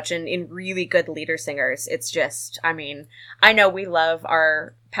find so much in really good leader singers. It's just, I mean, I know we love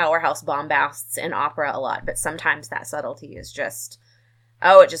our powerhouse bombasts in opera a lot, but sometimes that subtlety is just,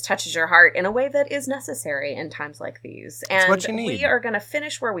 it just touches your heart in a way that is necessary in times like these. And what you need. We are going to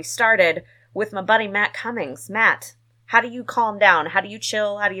finish where we started with my buddy Matt Cummings. Matt, how do you calm down? How do you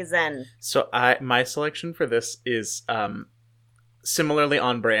chill? How do you zen? So my selection for this is similarly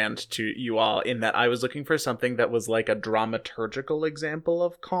on brand to you all, in that I was looking for something that was like a dramaturgical example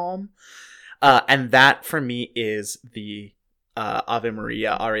of calm. And that for me is the Ave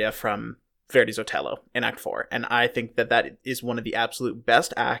Maria aria from Verdi's Otello in Act 4. And I think that is one of the absolute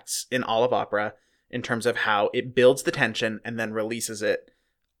best acts in all of opera in terms of how it builds the tension and then releases it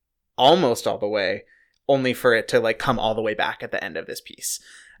almost all the way, only for it to like come all the way back at the end of this piece.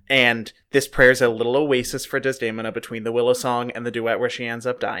 And this prayer is a little oasis for Desdemona between the Willow Song and the duet where she ends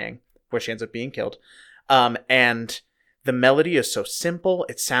up dying, where she ends up being killed. And the melody is so simple,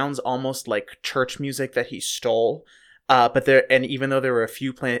 it sounds almost like church music that he stole. And even though there were a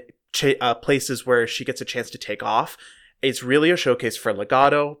few places where she gets a chance to take off, it's really a showcase for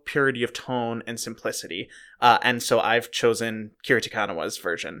legato, purity of tone, and simplicity. And so I've chosen Kiriti Kanawa's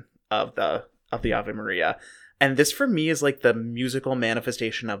version of the Ave Maria. And this for me is like the musical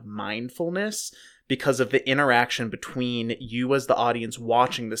manifestation of mindfulness, because of the interaction between you as the audience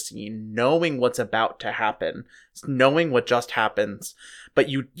watching the scene, knowing what's about to happen, knowing what just happens, but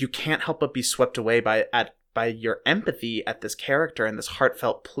you can't help but be swept away by your empathy at this character and this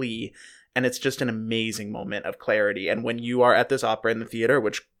heartfelt plea. And it's just an amazing moment of clarity. And when you are at this opera in the theater,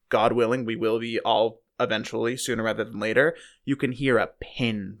 which God willing, we will be all eventually, sooner rather than later, you can hear a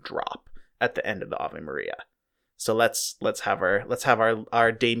pin drop at the end of the Ave Maria. So let's have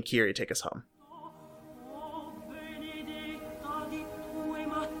our Dame Kiri take us home.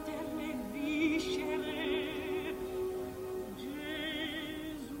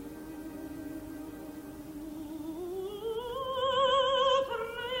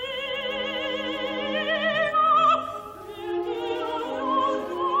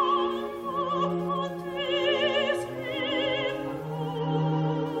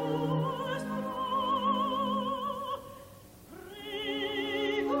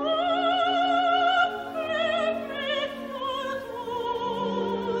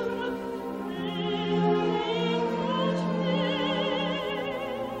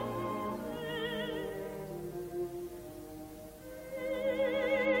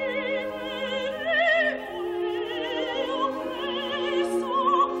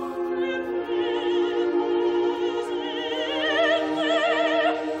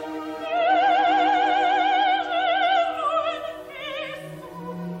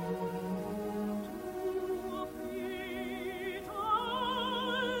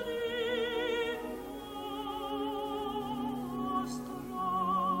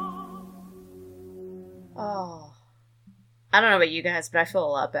 I don't know about you guys, but I feel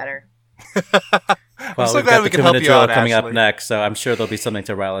a lot better. I'm so glad we can help you out, coming Ashley. up next, so I'm sure there'll be something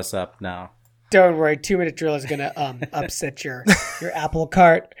to rile us up now. Don't worry, 2-minute drill is going to upset your apple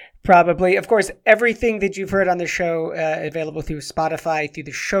cart, probably. Of course, everything that you've heard on the show available through Spotify, through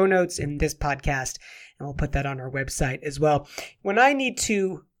the show notes in this podcast, and we'll put that on our website as well. When I need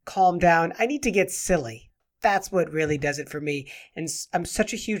to calm down, I need to get silly. That's what really does it for me. And I'm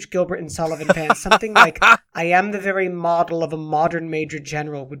such a huge Gilbert and Sullivan fan. Something like I Am the Very Model of a Modern Major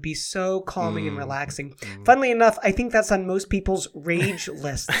General would be so calming and relaxing. Funnily enough, I think that's on most people's rage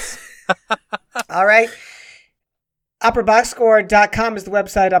lists. All right. OperaBoxScore.com is the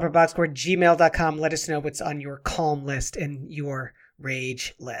website, OperaBoxScore@gmail.com. Let us know what's on your calm list and your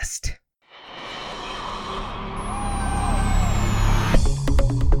rage list.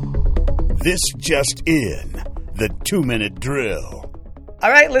 This just in, the 2-minute drill.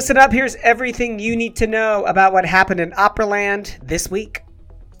 All right, listen up. Here's everything you need to know about what happened in Operaland this week.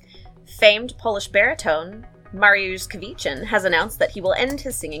 Famed Polish baritone Mariusz Kwiecień has announced that he will end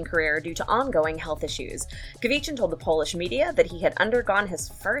his singing career due to ongoing health issues. Kwiecień told the Polish media that he had undergone his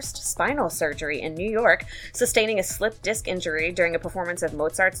first spinal surgery in New York, sustaining a slip disc injury during a performance of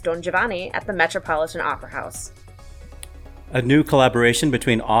Mozart's Don Giovanni at the Metropolitan Opera House. A new collaboration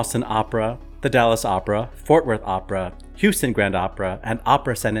between Austin Opera, the Dallas Opera, Fort Worth Opera, Houston Grand Opera, and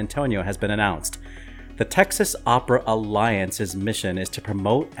Opera San Antonio has been announced. The Texas Opera Alliance's mission is to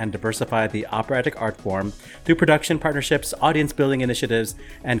promote and diversify the operatic art form through production partnerships, audience-building initiatives,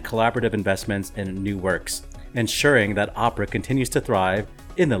 and collaborative investments in new works, ensuring that opera continues to thrive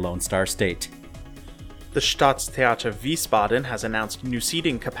in the Lone Star State. The Staatstheater Wiesbaden has announced new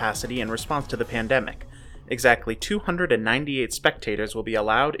seating capacity in response to the pandemic. Exactly 298 spectators will be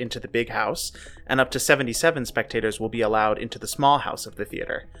allowed into the big house, and up to 77 spectators will be allowed into the small house of the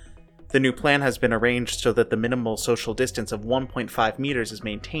theater. The new plan has been arranged so that the minimal social distance of 1.5 meters is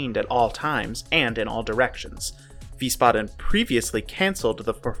maintained at all times and in all directions. Wiesbaden previously cancelled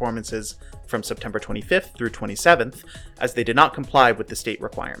the performances from September 25th through 27th, as they did not comply with the state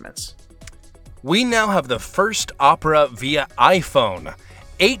requirements. We now have the first opera via iPhone.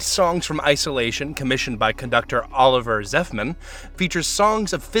 8 Songs from Isolation, commissioned by conductor Oliver Zeffman, features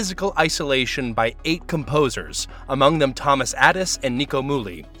songs of physical isolation by 8 composers, among them Thomas Addis and Nico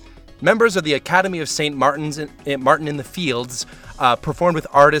Muhly. Members of the Academy of St. Martin in the Fields performed with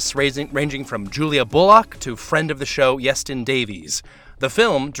artists ranging from Julia Bullock to friend of the show Yestin Davies. The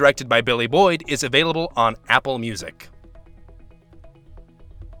film, directed by Billy Boyd, is available on Apple Music.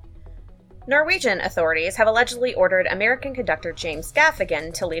 Norwegian authorities have allegedly ordered American conductor James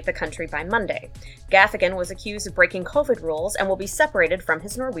Gaffigan to leave the country by Monday. Gaffigan was accused of breaking COVID rules and will be separated from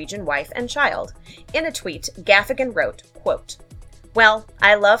his Norwegian wife and child. In a tweet, Gaffigan wrote, quote, "Well,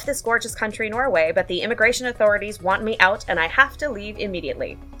 I love this gorgeous country, Norway, but the immigration authorities want me out and I have to leave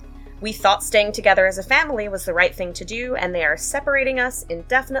immediately. We thought staying together as a family was the right thing to do, and they are separating us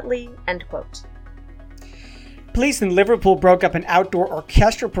indefinitely," end quote. Police in Liverpool broke up an outdoor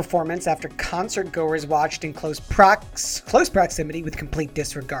orchestral performance after concert-goers watched in close proximity with complete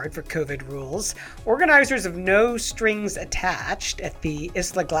disregard for COVID rules. Organizers of No Strings Attached at the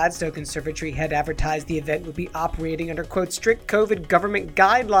Isla Gladstone Conservatory had advertised the event would be operating under, quote, strict COVID government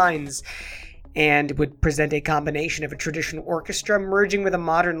guidelines, and would present a combination of a traditional orchestra merging with a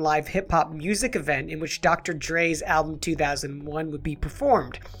modern live hip-hop music event in which Dr. Dre's album 2001 would be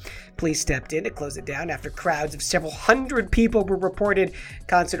performed. Police stepped in to close it down after crowds of several hundred people were reported.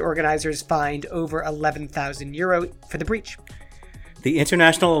 Concert organizers fined over €11,000 for the breach. The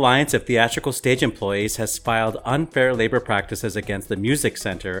International Alliance of Theatrical Stage Employees has filed unfair labor practices against the Music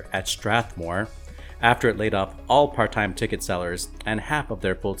Center at Strathmore after it laid off all part-time ticket sellers and half of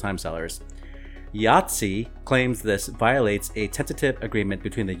their full-time sellers. Yahtzee claims this violates a tentative agreement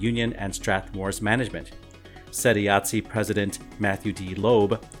between the union and Strathmore's management. Said Yahtzee president Matthew D.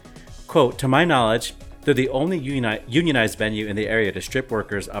 Loeb, quote, "To my knowledge, they're the only unionized venue in the area to strip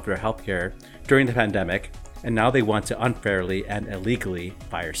workers of their health care during the pandemic, and now they want to unfairly and illegally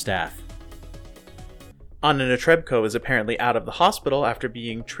fire staff." Anna Netrebko is apparently out of the hospital after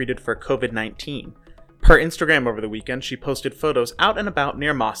being treated for COVID-19. Per Instagram over the weekend, she posted photos out and about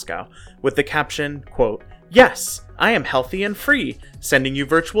near Moscow with the caption, quote, "Yes, I am healthy and free, sending you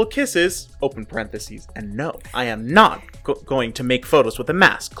virtual kisses," open parentheses, and no, I am not going to make photos with a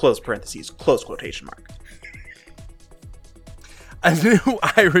mask, close parentheses, close quotation mark. A new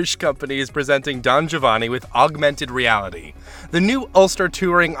Irish company is presenting Don Giovanni with augmented reality. The new Ulster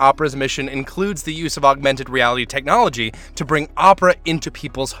Touring Opera's mission includes the use of augmented reality technology to bring opera into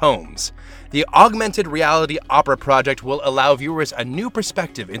people's homes. The Augmented Reality Opera project will allow viewers a new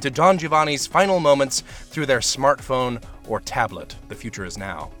perspective into Don Giovanni's final moments through their smartphone or tablet. The future is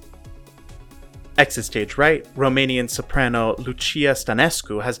now. Exit stage right, Romanian soprano Lucia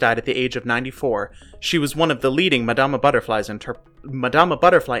Stănescu has died at the age of 94. She was one of the leading Madama Butterfly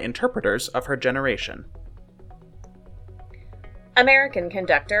interpreters of her generation. American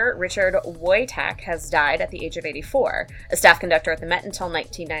conductor Richard Wojtak has died at the age of 84. A staff conductor at the Met until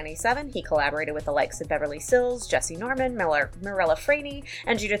 1997, he collaborated with the likes of Beverly Sills, Jesse Norman, Mirella Freeney,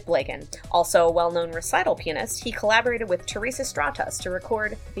 and Judith Blagan. Also a well-known recital pianist, he collaborated with Teresa Stratas to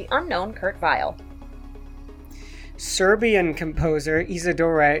record The Unknown Kurt Weill. Serbian composer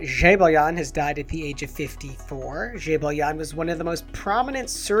Isidora Žebaljan has died at the age of 54. Žebaljan was one of the most prominent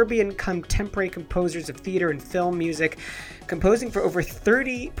Serbian contemporary composers of theater and film music, composing for over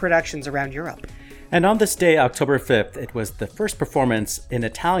 30 productions around Europe. And on this day, October 5th, it was the first performance in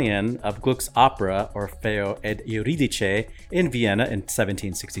Italian of Gluck's opera Orfeo ed Euridice in Vienna in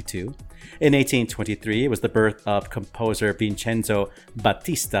 1762. In 1823, it was the birth of composer Vincenzo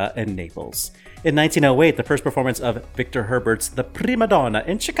Battista in Naples. In 1908, the first performance of Victor Herbert's The Prima Donna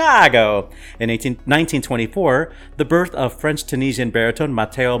in Chicago. In 1924, the birth of French-Tunisian baritone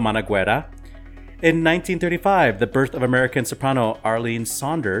Matteo Managuera. In 1935, the birth of American soprano Arlene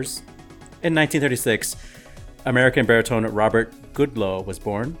Saunders. In 1936, American baritone Robert Goodloe was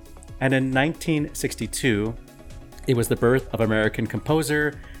born. And in 1962, it was the birth of American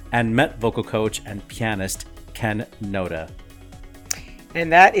composer and Met vocal coach and pianist Ken Noda. And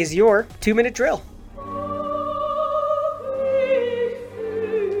that is your 2-minute drill.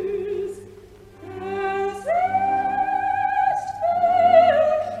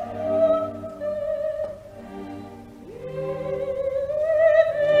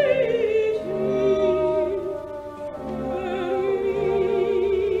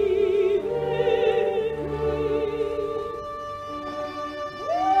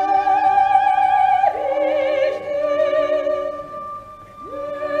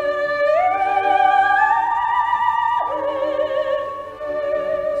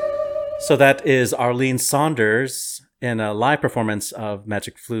 So that is Arlene Saunders in a live performance of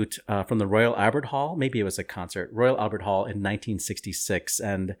Magic Flute from the Royal Albert Hall. Maybe it was a concert. Royal Albert Hall in 1966.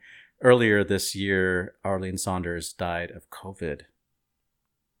 And earlier this year, Arlene Saunders died of COVID.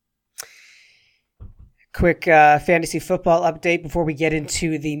 Quick fantasy football update before we get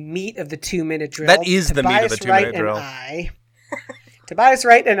into the meat of the 2-minute drill. That is the meat of the 2-minute drill. Tobias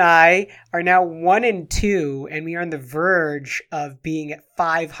Wright and I are now 1-2, and we are on the verge of being at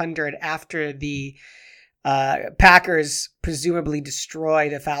 500 after the Packers presumably destroy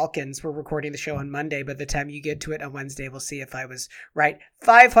the Falcons. We're recording the show on Monday. By the time you get to it on Wednesday, we'll see if I was right.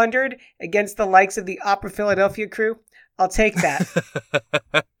 500 against the likes of the Opera Philadelphia crew. I'll take that.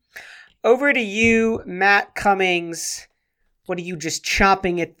 Over to you, Matt Cummings. What are you just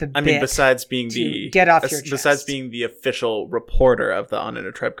chomping at the bit? I mean, besides being get off your chest. Besides being the official reporter of the Anna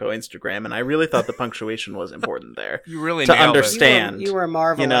Netrebko Instagram, and I really thought the punctuation was important there. You really to nailed understand. You were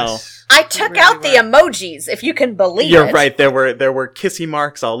marvelous. You know, I took out the emojis, if you can believe it. You're right. There were kissy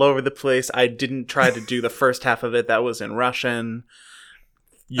marks all over the place. I didn't try to do the first half of it. That was in Russian.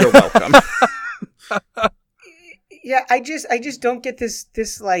 You're welcome. Yeah, I just don't get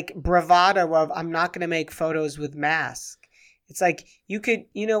this like bravado of I'm not going to make photos with masks. It's like you could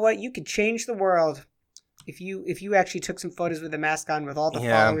change the world if you actually took some photos with a mask on with all the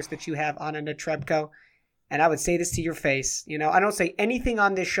followers that you have on Anna Netrebko. And I would say this to your face. You know, I don't say anything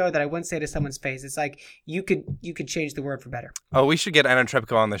on this show that I wouldn't say to someone's face. It's like you could change the world for better. Oh, we should get Anna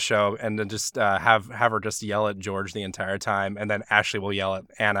Netrebko on the show and then just have her just yell at George the entire time, and then Ashley will yell at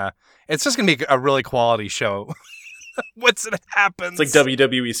Anna. It's just gonna be a really quality show. Once it happens, it's like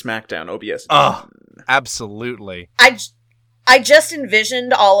WWE SmackDown OBS. Oh, absolutely. I just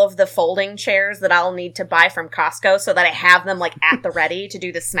envisioned all of the folding chairs that I'll need to buy from Costco so that I have them like at the ready to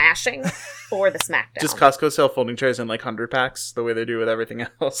do the smashing or the SmackDown. Does Costco sell folding chairs in like 100 packs the way they do with everything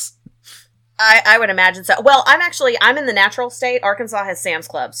else? I would imagine so. Well, I'm in the natural state. Arkansas has Sam's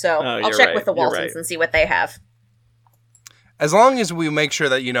Club, so I'll check with the Waltons and see what they have. As long as we make sure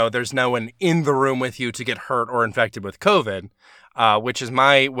that, there's no one in the room with you to get hurt or infected with COVID, which is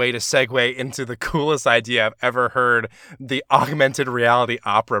my way to segue into the coolest idea I've ever heard, the augmented reality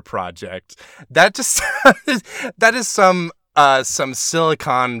opera project. That just that is some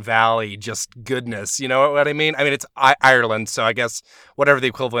Silicon Valley just goodness. You know what I mean? I mean, it's Ireland, so I guess whatever the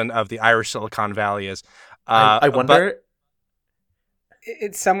equivalent of the Irish Silicon Valley is. I wonder...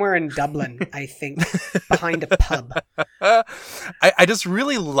 It's somewhere in Dublin, I think, behind a pub. I just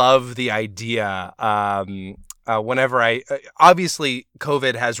really love the idea. Whenever obviously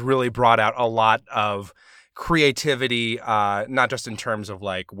COVID has really brought out a lot of creativity, not just in terms of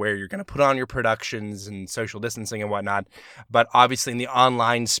like where you're going to put on your productions and social distancing and whatnot, but obviously in the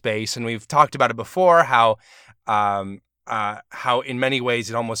online space. And we've talked about it before, how in many ways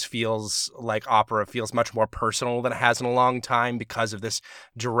it almost feels like opera feels much more personal than it has in a long time because of this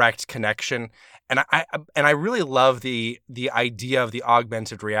direct connection. And I really love the idea of the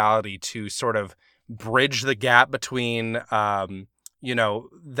augmented reality to sort of bridge the gap between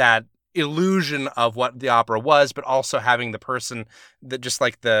that illusion of what the opera was, but also having the person that just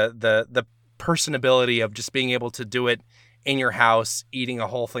like the personability of just being able to do it in your house, eating a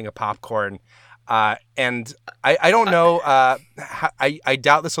whole thing of popcorn. And I don't know. I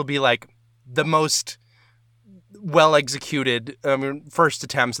doubt this will be like the most well executed. I mean, first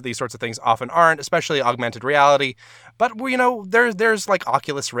attempts at these sorts of things often aren't, especially augmented reality. But there's like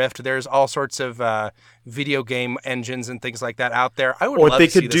Oculus Rift. There's all sorts of video game engines and things like that out there. I would love to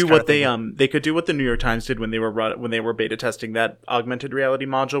see this kind of thing. They could do what the New York Times did when they were beta testing that augmented reality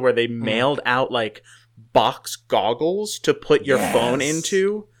module, where they mailed out like box goggles to put your phone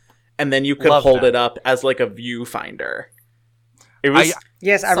into, and then you could hold it up as like a viewfinder. It was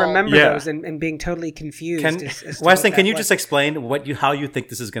I remember those and being totally confused. Weston, can you just explain how you think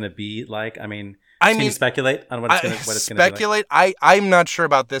this is going to be like? Can you speculate on what it's going to be like? I'm not sure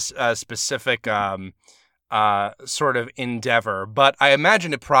about this specific sort of endeavor, but I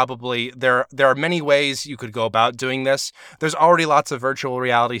imagine it probably there are many ways you could go about doing this. There's already lots of virtual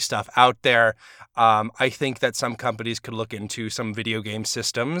reality stuff out there. I think that some companies could look into some video game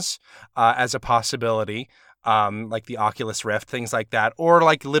systems as a possibility. Like the Oculus Rift, things like that, or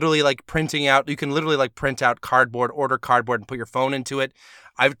like literally like printing out. You can literally like print out cardboard, order cardboard, and put your phone into it.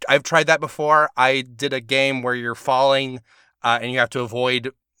 I've tried that before. I did a game where you're falling, and you have to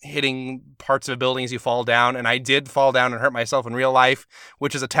avoid hitting parts of a building as you fall down. And I did fall down and hurt myself in real life,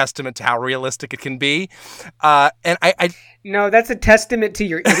 which is a testament to how realistic it can be. And no, that's a testament to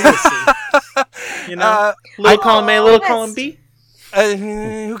your idiocy. Little column A, little column B.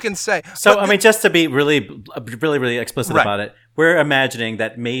 Who can say? So, just to be really, really, really explicit about it, we're imagining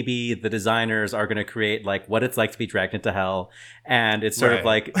that maybe the designers are going to create like what it's like to be dragged into hell. And it's sort of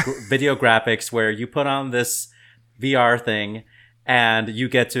like video graphics where you put on this VR thing and you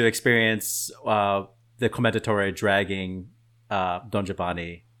get to experience the Commendatore dragging Don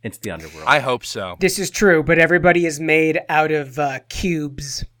Giovanni into the underworld. I hope so. This is true, but everybody is made out of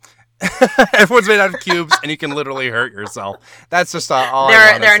cubes. Everyone's made out of cubes, and you can literally hurt yourself. That's just all. There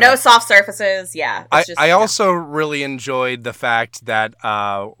are no soft surfaces. Yeah. I also really enjoyed the fact that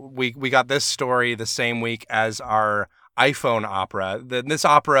we got this story the same week as our iPhone opera. This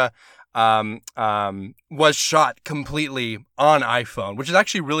opera was shot completely on iPhone, which is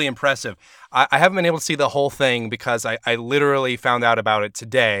actually really impressive. I haven't been able to see the whole thing because I literally found out about it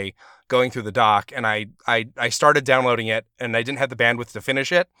today going through the doc, and I started downloading it, and I didn't have the bandwidth to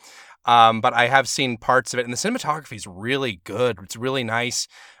finish it. But I have seen parts of it, and the cinematography is really good. It's really nice,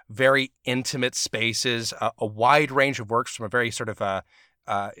 very intimate spaces, a wide range of works from a very sort of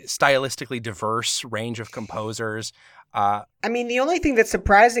stylistically diverse range of composers. The only thing that's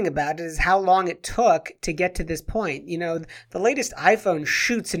surprising about it is how long it took to get to this point. The latest iPhone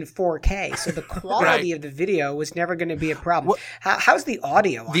shoots in 4K, so the quality of the video was never going to be a problem. How's the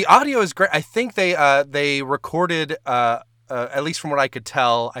audio on The audio is great. I think they recorded, at least from what I could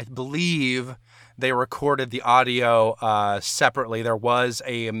tell, I believe they recorded the audio separately. There was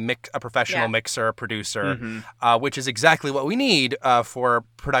a professional mixer, producer, which is exactly what we need for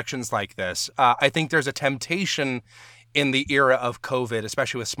productions like this. I think there's a temptation in the era of COVID,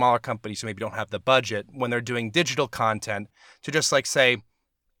 especially with smaller companies who maybe don't have the budget, when they're doing digital content, to just like say,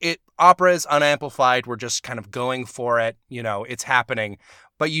 opera is unamplified, we're just kind of going for it, it's happening.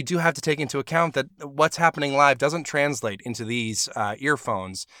 But you do have to take into account that what's happening live doesn't translate into these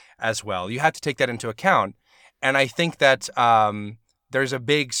earphones as well. You have to take that into account. And I think that there's a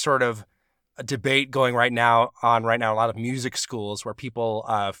big sort of a debate going right now, a lot of music schools where people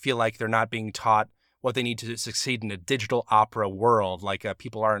feel like they're not being taught what they need to succeed in a digital opera world. Like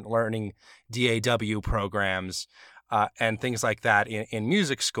people aren't learning DAW programs and things like that in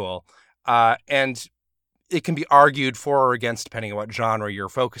music school. And it can be argued for or against depending on what genre you're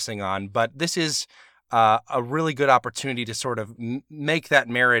focusing on. But this is a really good opportunity to sort of make that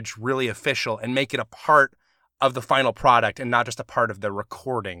marriage really official and make it a part of the final product and not just a part of the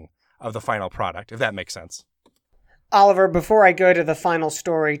recording of the final product, if that makes sense. Oliver, before I go to the final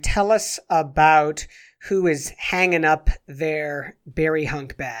story, tell us about who is hanging up their Barry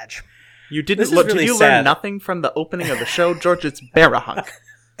Hunk badge. You didn't look. Really did you learn nothing from the opening of the show, George? It's Barahunk.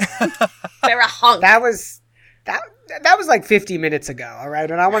 Barahunk. That was like 50 minutes ago. All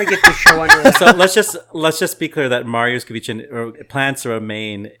right, and I want to get this show under. So let's just be clear that Mariusz Kwiecień plans to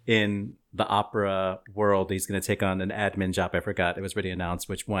remain in the opera world. He's going to take on an admin job. I forgot. It was already announced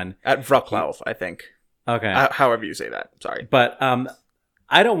which one. At Wrocław, I think. Okay. However you say that. Sorry. But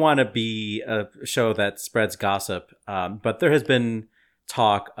I don't want to be a show that spreads gossip, but there has been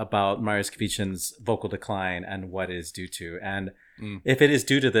talk about Mariusz Kwiecien's vocal decline and what is due to. And if it is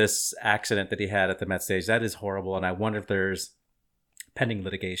due to this accident that he had at the Met stage, that is horrible. And I wonder if there's pending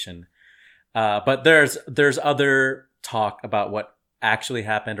litigation. But there's other talk about what actually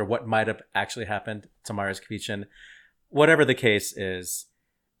happened or what might have actually happened to Mariusz Kwiecien. Whatever the case is,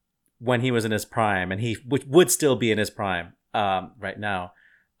 when he was in his prime, and he would still be in his prime right now.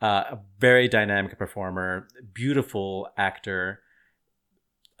 A very dynamic performer, beautiful actor,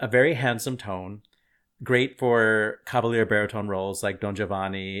 a very handsome tone, great for cavalier baritone roles like Don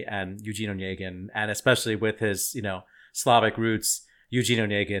Giovanni and Eugene Onegin, and especially with his, Slavic roots, Eugene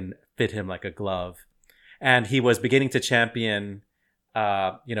Onegin fit him like a glove. And he was beginning to champion,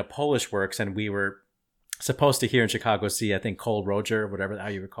 Polish works, and we were supposed to here in Chicago see, I think, Cole Roger, whatever how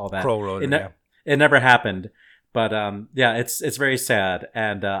you would call that. Cole Roger, It never happened. But it's very sad.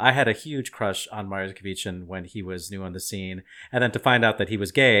 And I had a huge crush on Mariusz Kwiecien when he was new on the scene. And then to find out that he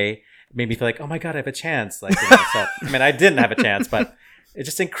was gay made me feel like, oh my God, I have a chance. So, I didn't have a chance, but it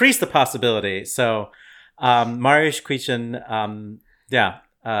just increased the possibility. So Mariusz Kwiecien,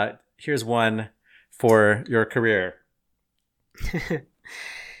 here's one for your career.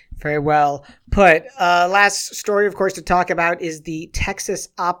 Very well put. Last story, of course, to talk about is the Texas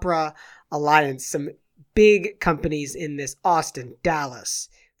Opera Alliance. Some big companies in this: Austin, Dallas,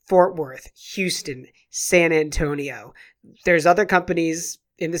 Fort Worth, Houston, San Antonio. There's other companies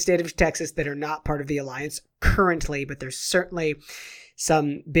in the state of Texas that are not part of the alliance currently, but there's certainly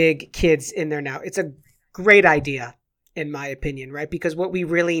some big kids in there now. It's a great idea, in my opinion, right? Because what we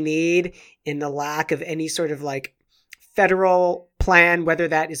really need, in the lack of any sort of federal plan, whether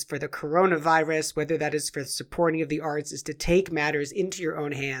that is for the coronavirus, whether that is for supporting of the arts, is to take matters into your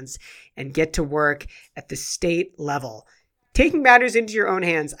own hands and get to work at the state level. Taking matters into your own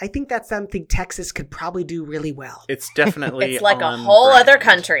hands, I think that's something Texas could probably do really well. It's definitely it's like a whole other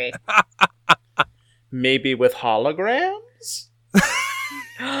country. Maybe with holograms?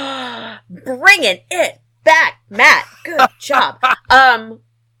 Bringing it back, Matt. Good job.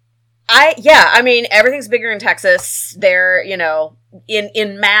 Everything's bigger in Texas. They're,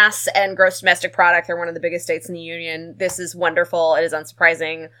 in mass and gross domestic product, they're one of the biggest states in the union. This is wonderful. It is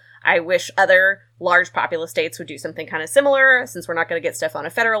unsurprising. I wish other large populous states would do something kind of similar, since we're not going to get stuff on a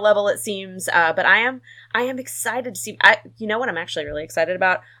federal level, it seems. But I am excited to see. You know what I'm actually really excited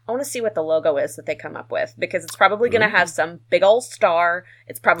about? I want to see what the logo is that they come up with, because it's probably going to have some big old star.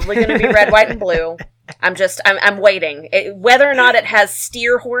 It's probably going to be red, white, and blue. I'm waiting. Whether or not it has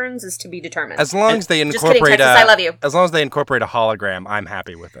steer horns is to be determined. As long as they incorporate, just kidding, Texas, I love you. As long as they incorporate a hologram, I'm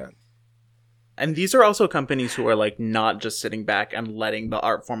happy with it. And these are also companies who are not just sitting back and letting the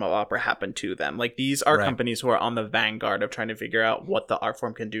art form of opera happen to them. These are companies who are on the vanguard of trying to figure out what the art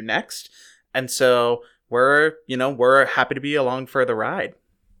form can do next. And so we're happy to be along for the ride.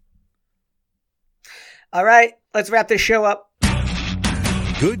 All right, let's wrap this show up.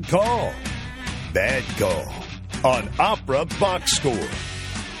 Good call. Bad call on Opera Box Score.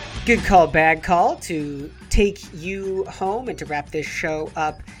 Good call, bad call to take you home and to wrap this show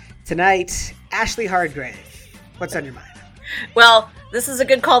up tonight. Ashley Hardgrave, what's on your mind? Well, this is a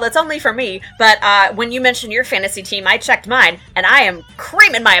good call that's only for me, but when you mentioned your fantasy team, I checked mine, and I am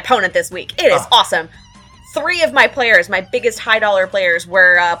creaming my opponent this week. It is awesome. 3 of my players, my biggest high-dollar players,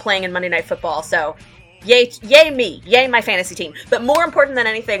 were playing in Monday Night Football, so yay me, yay my fantasy team. But more important than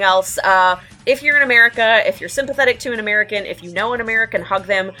anything else, if you're in America, if you're sympathetic to an American, if you know an American, hug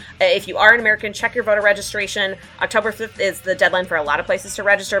them. If you are an American, check your voter registration. October 5th is the deadline for a lot of places to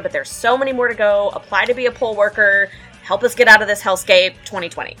register, but there's so many more to go. Apply to be a poll worker. Help us get out of this hellscape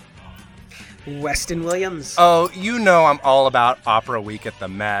 2020. Weston Williams. Oh, I'm all about Opera Week at the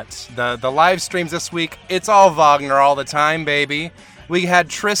Met. The live streams this week, it's all Wagner all the time, baby. We had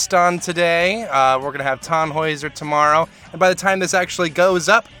Tristan today. We're going to have Tannhäuser tomorrow. And by the time this actually goes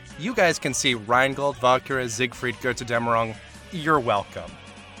up, you guys can see Rheingold, Valkyrie, Siegfried, Götterdämmerung. You're welcome.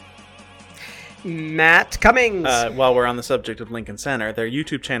 Matt Cummings. While we're on the subject of Lincoln Center, their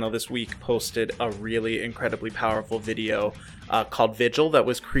YouTube channel this week posted a really incredibly powerful video called Vigil that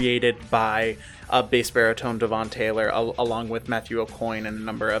was created by bass baritone Devon Taylor along with Matthew O'Coin and a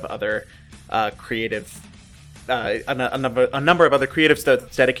number of other creative a number of other creatives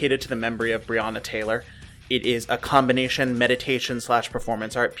that's dedicated to the memory of Breonna Taylor. It is a combination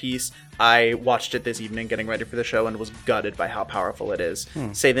meditation/performance art piece. I watched it this evening getting ready for the show and was gutted by how powerful it is.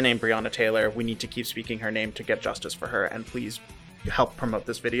 Say the name Breonna Taylor. We need to keep speaking her name to get justice for her, and please help promote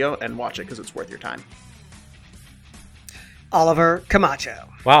this video and watch it because it's worth your time. Oliver Camacho.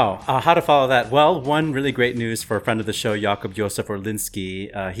 Wow. How to follow that? Well, one really great news for a friend of the show, Jakub Josef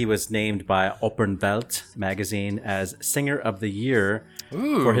Orlinski. He was named by Opernwelt magazine as Singer of the Year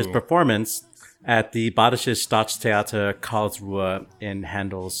for his performance at the Badisches Staatstheater Karlsruhe in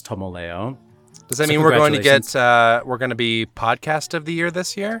Handel's Tomoleo. Does that mean we're going to get we're going to be podcast of the year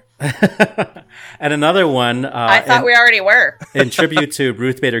this year? And another one. I thought we already were. In tribute to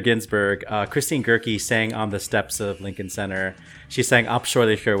Ruth Bader Ginsburg, Christine Goerke sang on the steps of Lincoln Center. She sang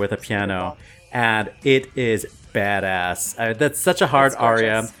Abscheulicher with a piano, and it is badass. That's such a hard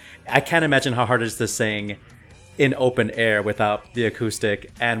aria. I can't imagine how hard it is to sing in open air without the acoustic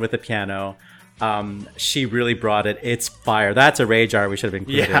and with the piano. She really brought it. It's fire. That's a rage aria we should have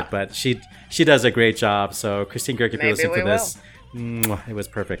included, but she does a great job. So Christine Goerke, if you listen to this, it was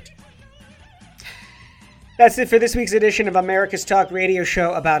perfect. That's it for this week's edition of America's Talk Radio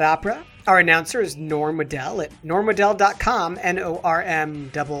Show about opera. Our announcer is Norm Waddell at normwaddell.com,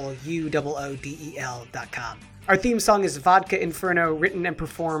 NORMWOODEL.com. Our theme song is Vodka Inferno, written and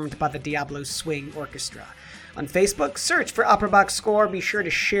performed by the Diablo Swing Orchestra. On Facebook, search for Opera Box Score. Be sure to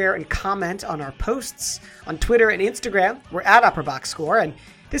share and comment on our posts. On Twitter and Instagram, we're at Opera Box Score, and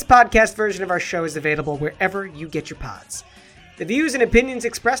this podcast version of our show is available wherever you get your pods. The views and opinions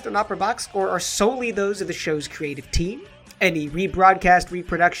expressed on Opera Box Score are solely those of the show's creative team. Any rebroadcast,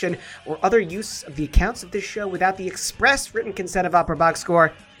 reproduction, or other use of the accounts of this show without the express written consent of Opera Box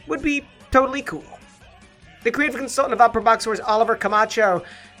Score would be totally cool. The creative consultant of Opera Box Score is Oliver Camacho.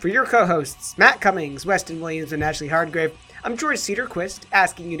 For your co-hosts, Matt Cummings, Weston Williams, and Ashley Hardgrave, I'm George Cedarquist,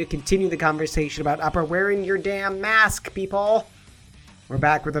 asking you to continue the conversation about opera wearing your damn mask, people. We're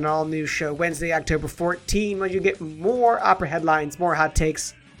back with an all-new show Wednesday, October 14, where you get more opera headlines, more hot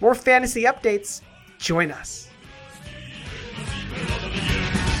takes, more fantasy updates. Join us.